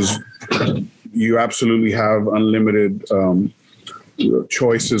you absolutely have unlimited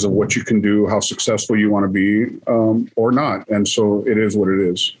choices of what you can do, how successful you want to be, or not. And so it is what it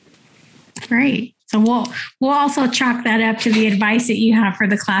is. Great. So we'll also chalk that up to the advice that you have for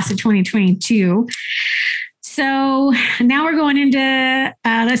the class of 2022. So now we're going into,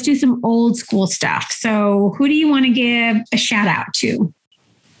 let's do some old school stuff. So who do you want to give a shout out to?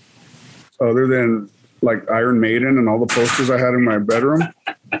 Other than like Iron Maiden and all the posters I had in my bedroom?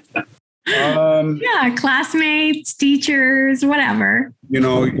 Classmates, teachers, whatever.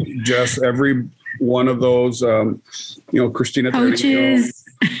 Just every one of those, Christina coaches.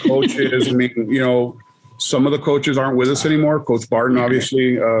 Coaches. I mean, some of the coaches aren't with us anymore. Coach Barton,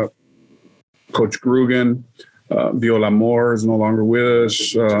 obviously, Coach Grugan, Viola Moore is no longer with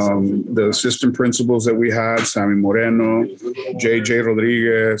us. The assistant principals that we had, Sammy Moreno, JJ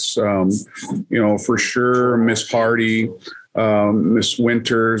Rodriguez, for sure, Miss Hardy, Miss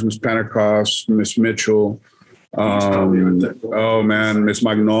Winters, Miss Pentecost, Miss Mitchell, Miss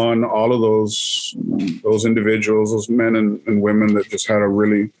Magnon, all of those individuals, those men and women that just had a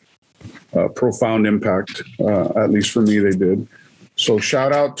really profound impact, at least for me, they did. So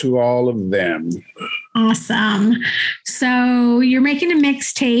shout out to all of them. Awesome. So you're making a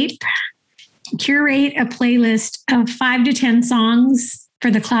mixtape, curate a playlist of 5 to 10 songs for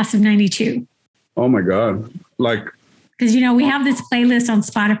the class of 92. Oh my God. Like Because, we have this playlist on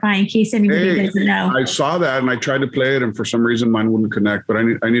Spotify in case anybody doesn't know. I saw that and I tried to play it, and for some reason mine wouldn't connect. But I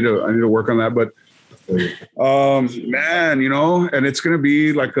need to work on that. But man, and it's going to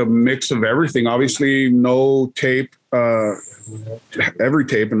be like a mix of everything. Obviously, no tape. Every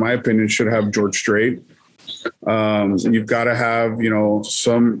tape, in my opinion, should have George Strait. You've got to have,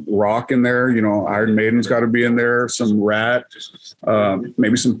 some rock in there. Iron Maiden's got to be in there. Some Rat,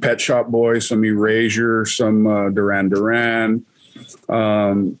 maybe some Pet Shop Boys, some Erasure, some Duran Duran,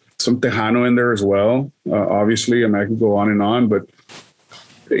 some Tejano in there as well. Obviously, I can go on and on, but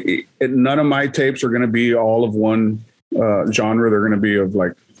none of my tapes are going to be all of one genre. They're going to be of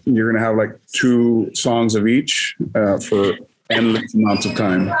you're going to have 2 songs of each for endless amounts of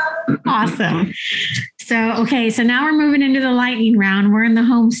time. Awesome. So now we're moving into the lightning round. We're in the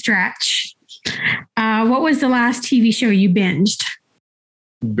home stretch. What was the last TV show you binged?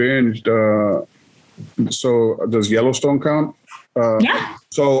 So does Yellowstone count? Yeah.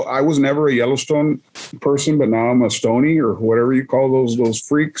 So I was never a Yellowstone person, but now I'm a Stony, or whatever you call those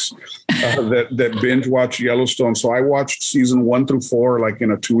freaks that binge watch Yellowstone. So I watched season 1 through 4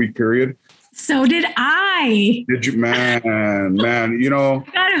 in a 2-week period. So did I. Did you, man? Got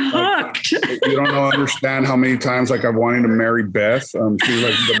hooked. You don't understand how many times I've wanted to marry Beth. She's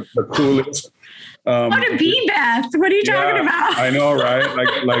the coolest. What a be Beth? What are you talking about? I know, right?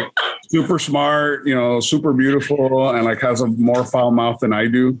 Like super smart, super beautiful, and has a more foul mouth than I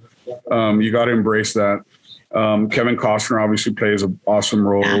do. You got to embrace that. Kevin Costner obviously plays an awesome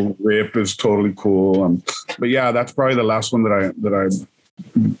role. Rip is totally cool. But yeah, that's probably the last one that I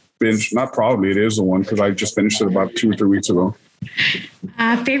binge. Not probably, it is the one, because I just finished it about 2 or 3 weeks ago.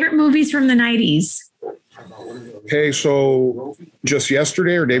 Favorite movies from the 90s? Okay, so just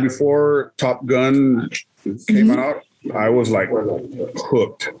yesterday or day before Top Gun came out, I was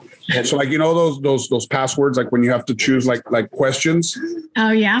hooked. So those passwords, when you have to choose questions.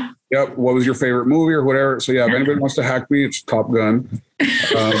 Oh yeah. Yep. What was your favorite movie or whatever? So yeah, if anybody wants to hack me, it's Top Gun.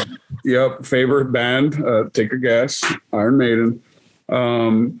 Yep. Favorite band? Take a guess. Iron Maiden.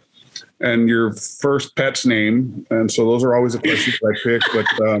 And your first pet's name. And so those are always the questions I pick.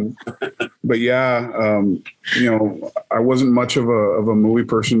 But yeah, I wasn't much of a movie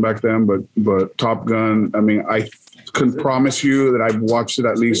person back then, but Top Gun, I can promise you that I've watched it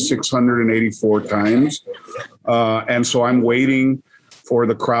at least 684 times. And so I'm waiting for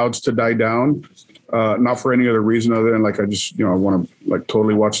the crowds to die down. Not for any other reason other than I just, I want to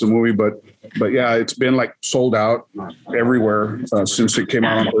totally watch the movie, but yeah, it's been sold out everywhere since it came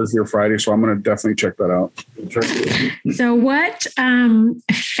out on Thursday or Friday. So I'm going to definitely check that out. So what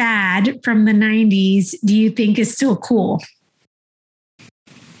fad from the 90s do you think is still cool? I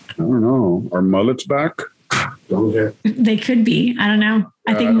don't know. Are mullets back? They could be. I don't know.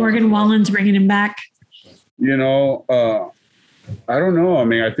 I think Morgan Wallen's bringing him back. I don't know.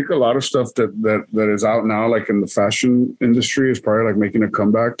 I think a lot of stuff that is out now, in the fashion industry, is probably making a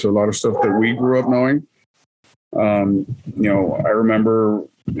comeback to a lot of stuff that we grew up knowing. I remember,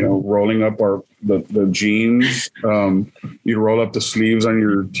 rolling up the jeans. You'd roll up the sleeves on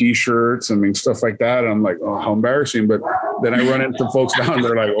your T-shirts. Stuff like that. And I'm like, oh, how embarrassing. But then I run into folks down.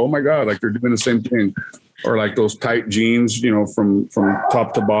 They're like, oh my God, they're doing the same thing. Or those tight jeans, from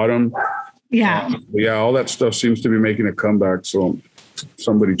top to bottom. Yeah. Yeah, all that stuff seems to be making a comeback. So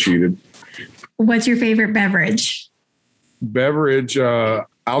somebody cheated. What's your favorite beverage?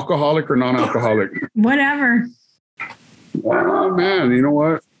 Alcoholic or non-alcoholic? Whatever. Oh man, you know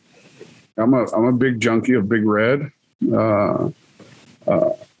what? I'm a big junkie of Big Red. The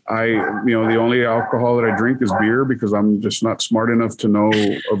only alcohol that I drink is beer because I'm just not smart enough to know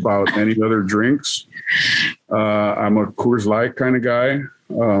about any other drinks. I'm a Coors Light kind of guy.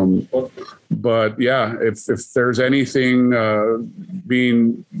 But yeah, if there's anything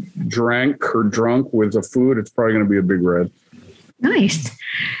being drank or drunk with a food, it's probably going to be a Big Red. Nice.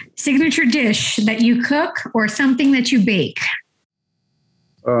 Signature dish that you cook or something that you bake?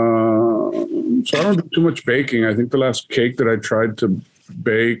 So I don't do too much baking. I think the last cake that I tried to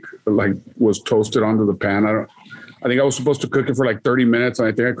bake was toasted onto the pan. I think I was supposed to cook it for 30 minutes, and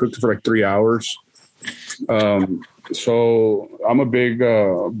I think I cooked it for 3 hours. So I'm a big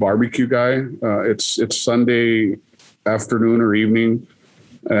barbecue guy. It's Sunday afternoon or evening,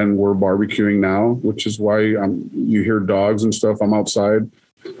 and we're barbecuing now, which is why you hear dogs and stuff. I'm outside.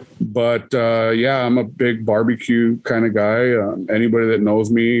 But yeah, I'm a big barbecue kind of guy. Anybody that knows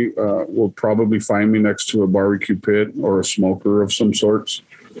me will probably find me next to a barbecue pit or a smoker of some sorts.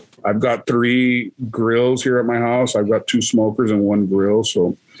 I've got 3 grills here at my house. I've got 2 smokers and 1 grill.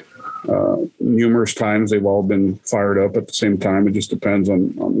 So numerous times they've all been fired up at the same time. It just depends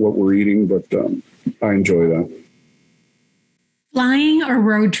on what we're eating, but I enjoy that. Flying or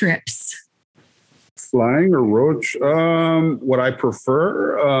road trips? Flying or road? What I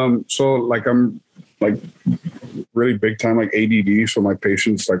prefer. So like I'm like really big time like ADD, so my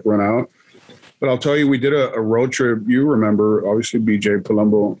patience like run out. But I'll tell you, we did a road trip. You remember, obviously, BJ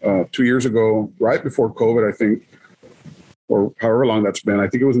Palumbo, 2 years ago, right before COVID, I think, or however long that's been. I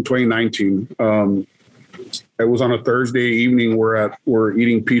think it was in 2019. It was on a Thursday evening. We're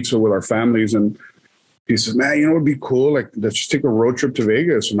eating pizza with our families, and he says, "Man, you know, it'd be cool. Like, let's just take a road trip to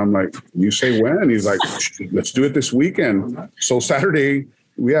Vegas." And I'm like, "You say when?" He's like, "Let's do it this weekend." So Saturday,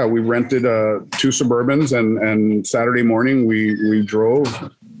 we rented 2 Suburbans, and Saturday morning we drove.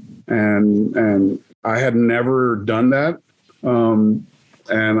 And I had never done that. And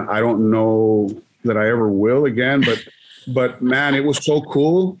I don't know that I ever will again, but man, it was so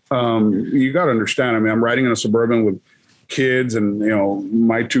cool. You got to understand. I mean, I'm riding in a Suburban with kids and, you know,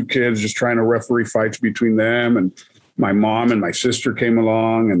 my 2 kids, just trying to referee fights between them. And my mom and my sister came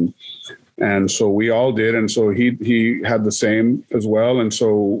along, and so we all did. And so he had the same as well. And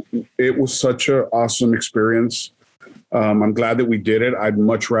so it was such an awesome experience. I'm glad that we did it. I'd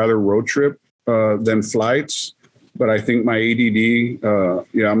much rather road trip than flights, but I think my ADD,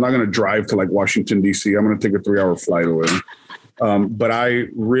 I'm not going to drive to like Washington, D.C. I'm going to take a 3-hour flight away. But I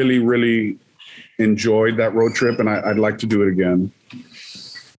really, really enjoyed that road trip, and I'd like to do it again.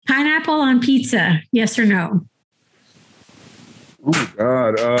 Pineapple on pizza, yes or no? Oh my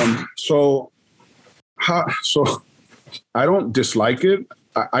God. So I don't dislike it.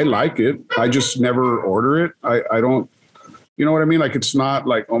 I like it. I just never order it. I don't, you know what I mean? Like, it's not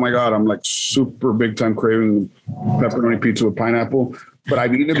like, oh my God, I'm like super big time craving pepperoni pizza with pineapple, but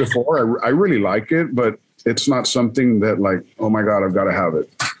I've eaten it before. I really like it, but it's not something that like, oh my God, I've got to have it.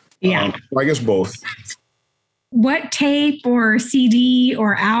 Yeah. I guess both. What tape or CD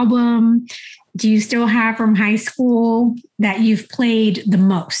or album do you still have from high school that you've played the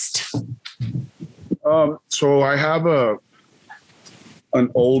most? So I have an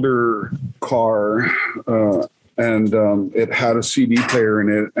older car, and it had a CD player in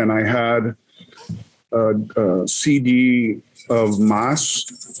it, and I had a CD of Mas.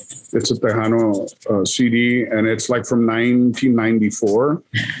 It's a Tejano CD, and it's like from 1994,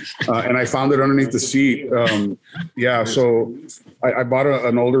 and I found it underneath the seat. So I bought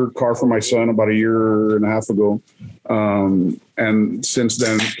an older car for my son about 1.5 years ago, and since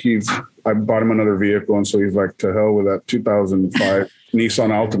then I bought him another vehicle, and so he's like, to hell with that 2005 Nissan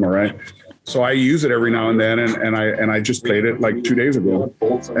Altima, right? So I use it every now and then, and I just played it like 2 days ago,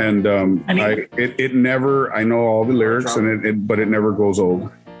 and it never. I know all the lyrics, and but it never goes old.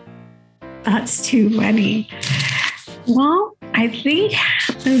 That's too funny. Well, I think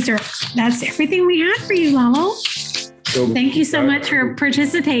that's everything we had for you, Lalo. So, thank you so much for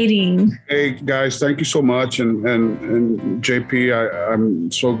participating. Hey guys, thank you so much, and JP,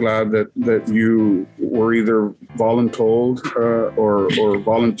 I'm so glad that you were either voluntold or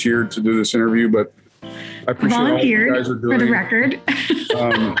volunteered to do this interview. But I appreciate all you guys are doing. For the record.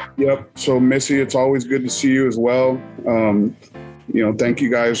 Yep. So Missy, it's always good to see you as well. Thank you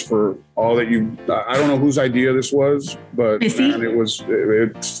guys for all that you. I don't know whose idea this was, but man,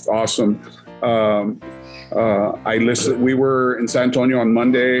 it's awesome. We were in San Antonio on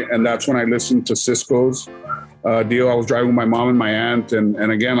Monday, and that's when I listened to Cisco's deal. I was driving with my mom and my aunt, and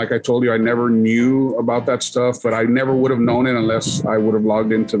again, like I told you, I never knew about that stuff, but I never would have known it unless I would have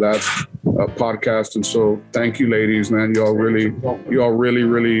logged into that podcast. And so, thank you, ladies, man. You all really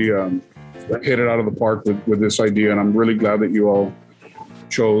hit it out of the park with this idea, and I'm really glad that you all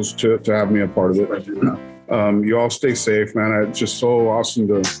chose to have me a part of it. You all stay safe, man. It's just so awesome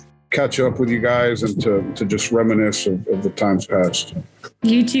to catch up with you guys and to just reminisce of the times past.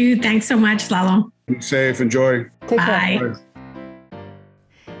 You too. Thanks so much, Lalo. Be safe. Enjoy. Bye. Bye.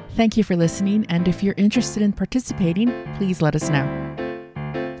 Thank you for listening. And if you're interested in participating, please let us know.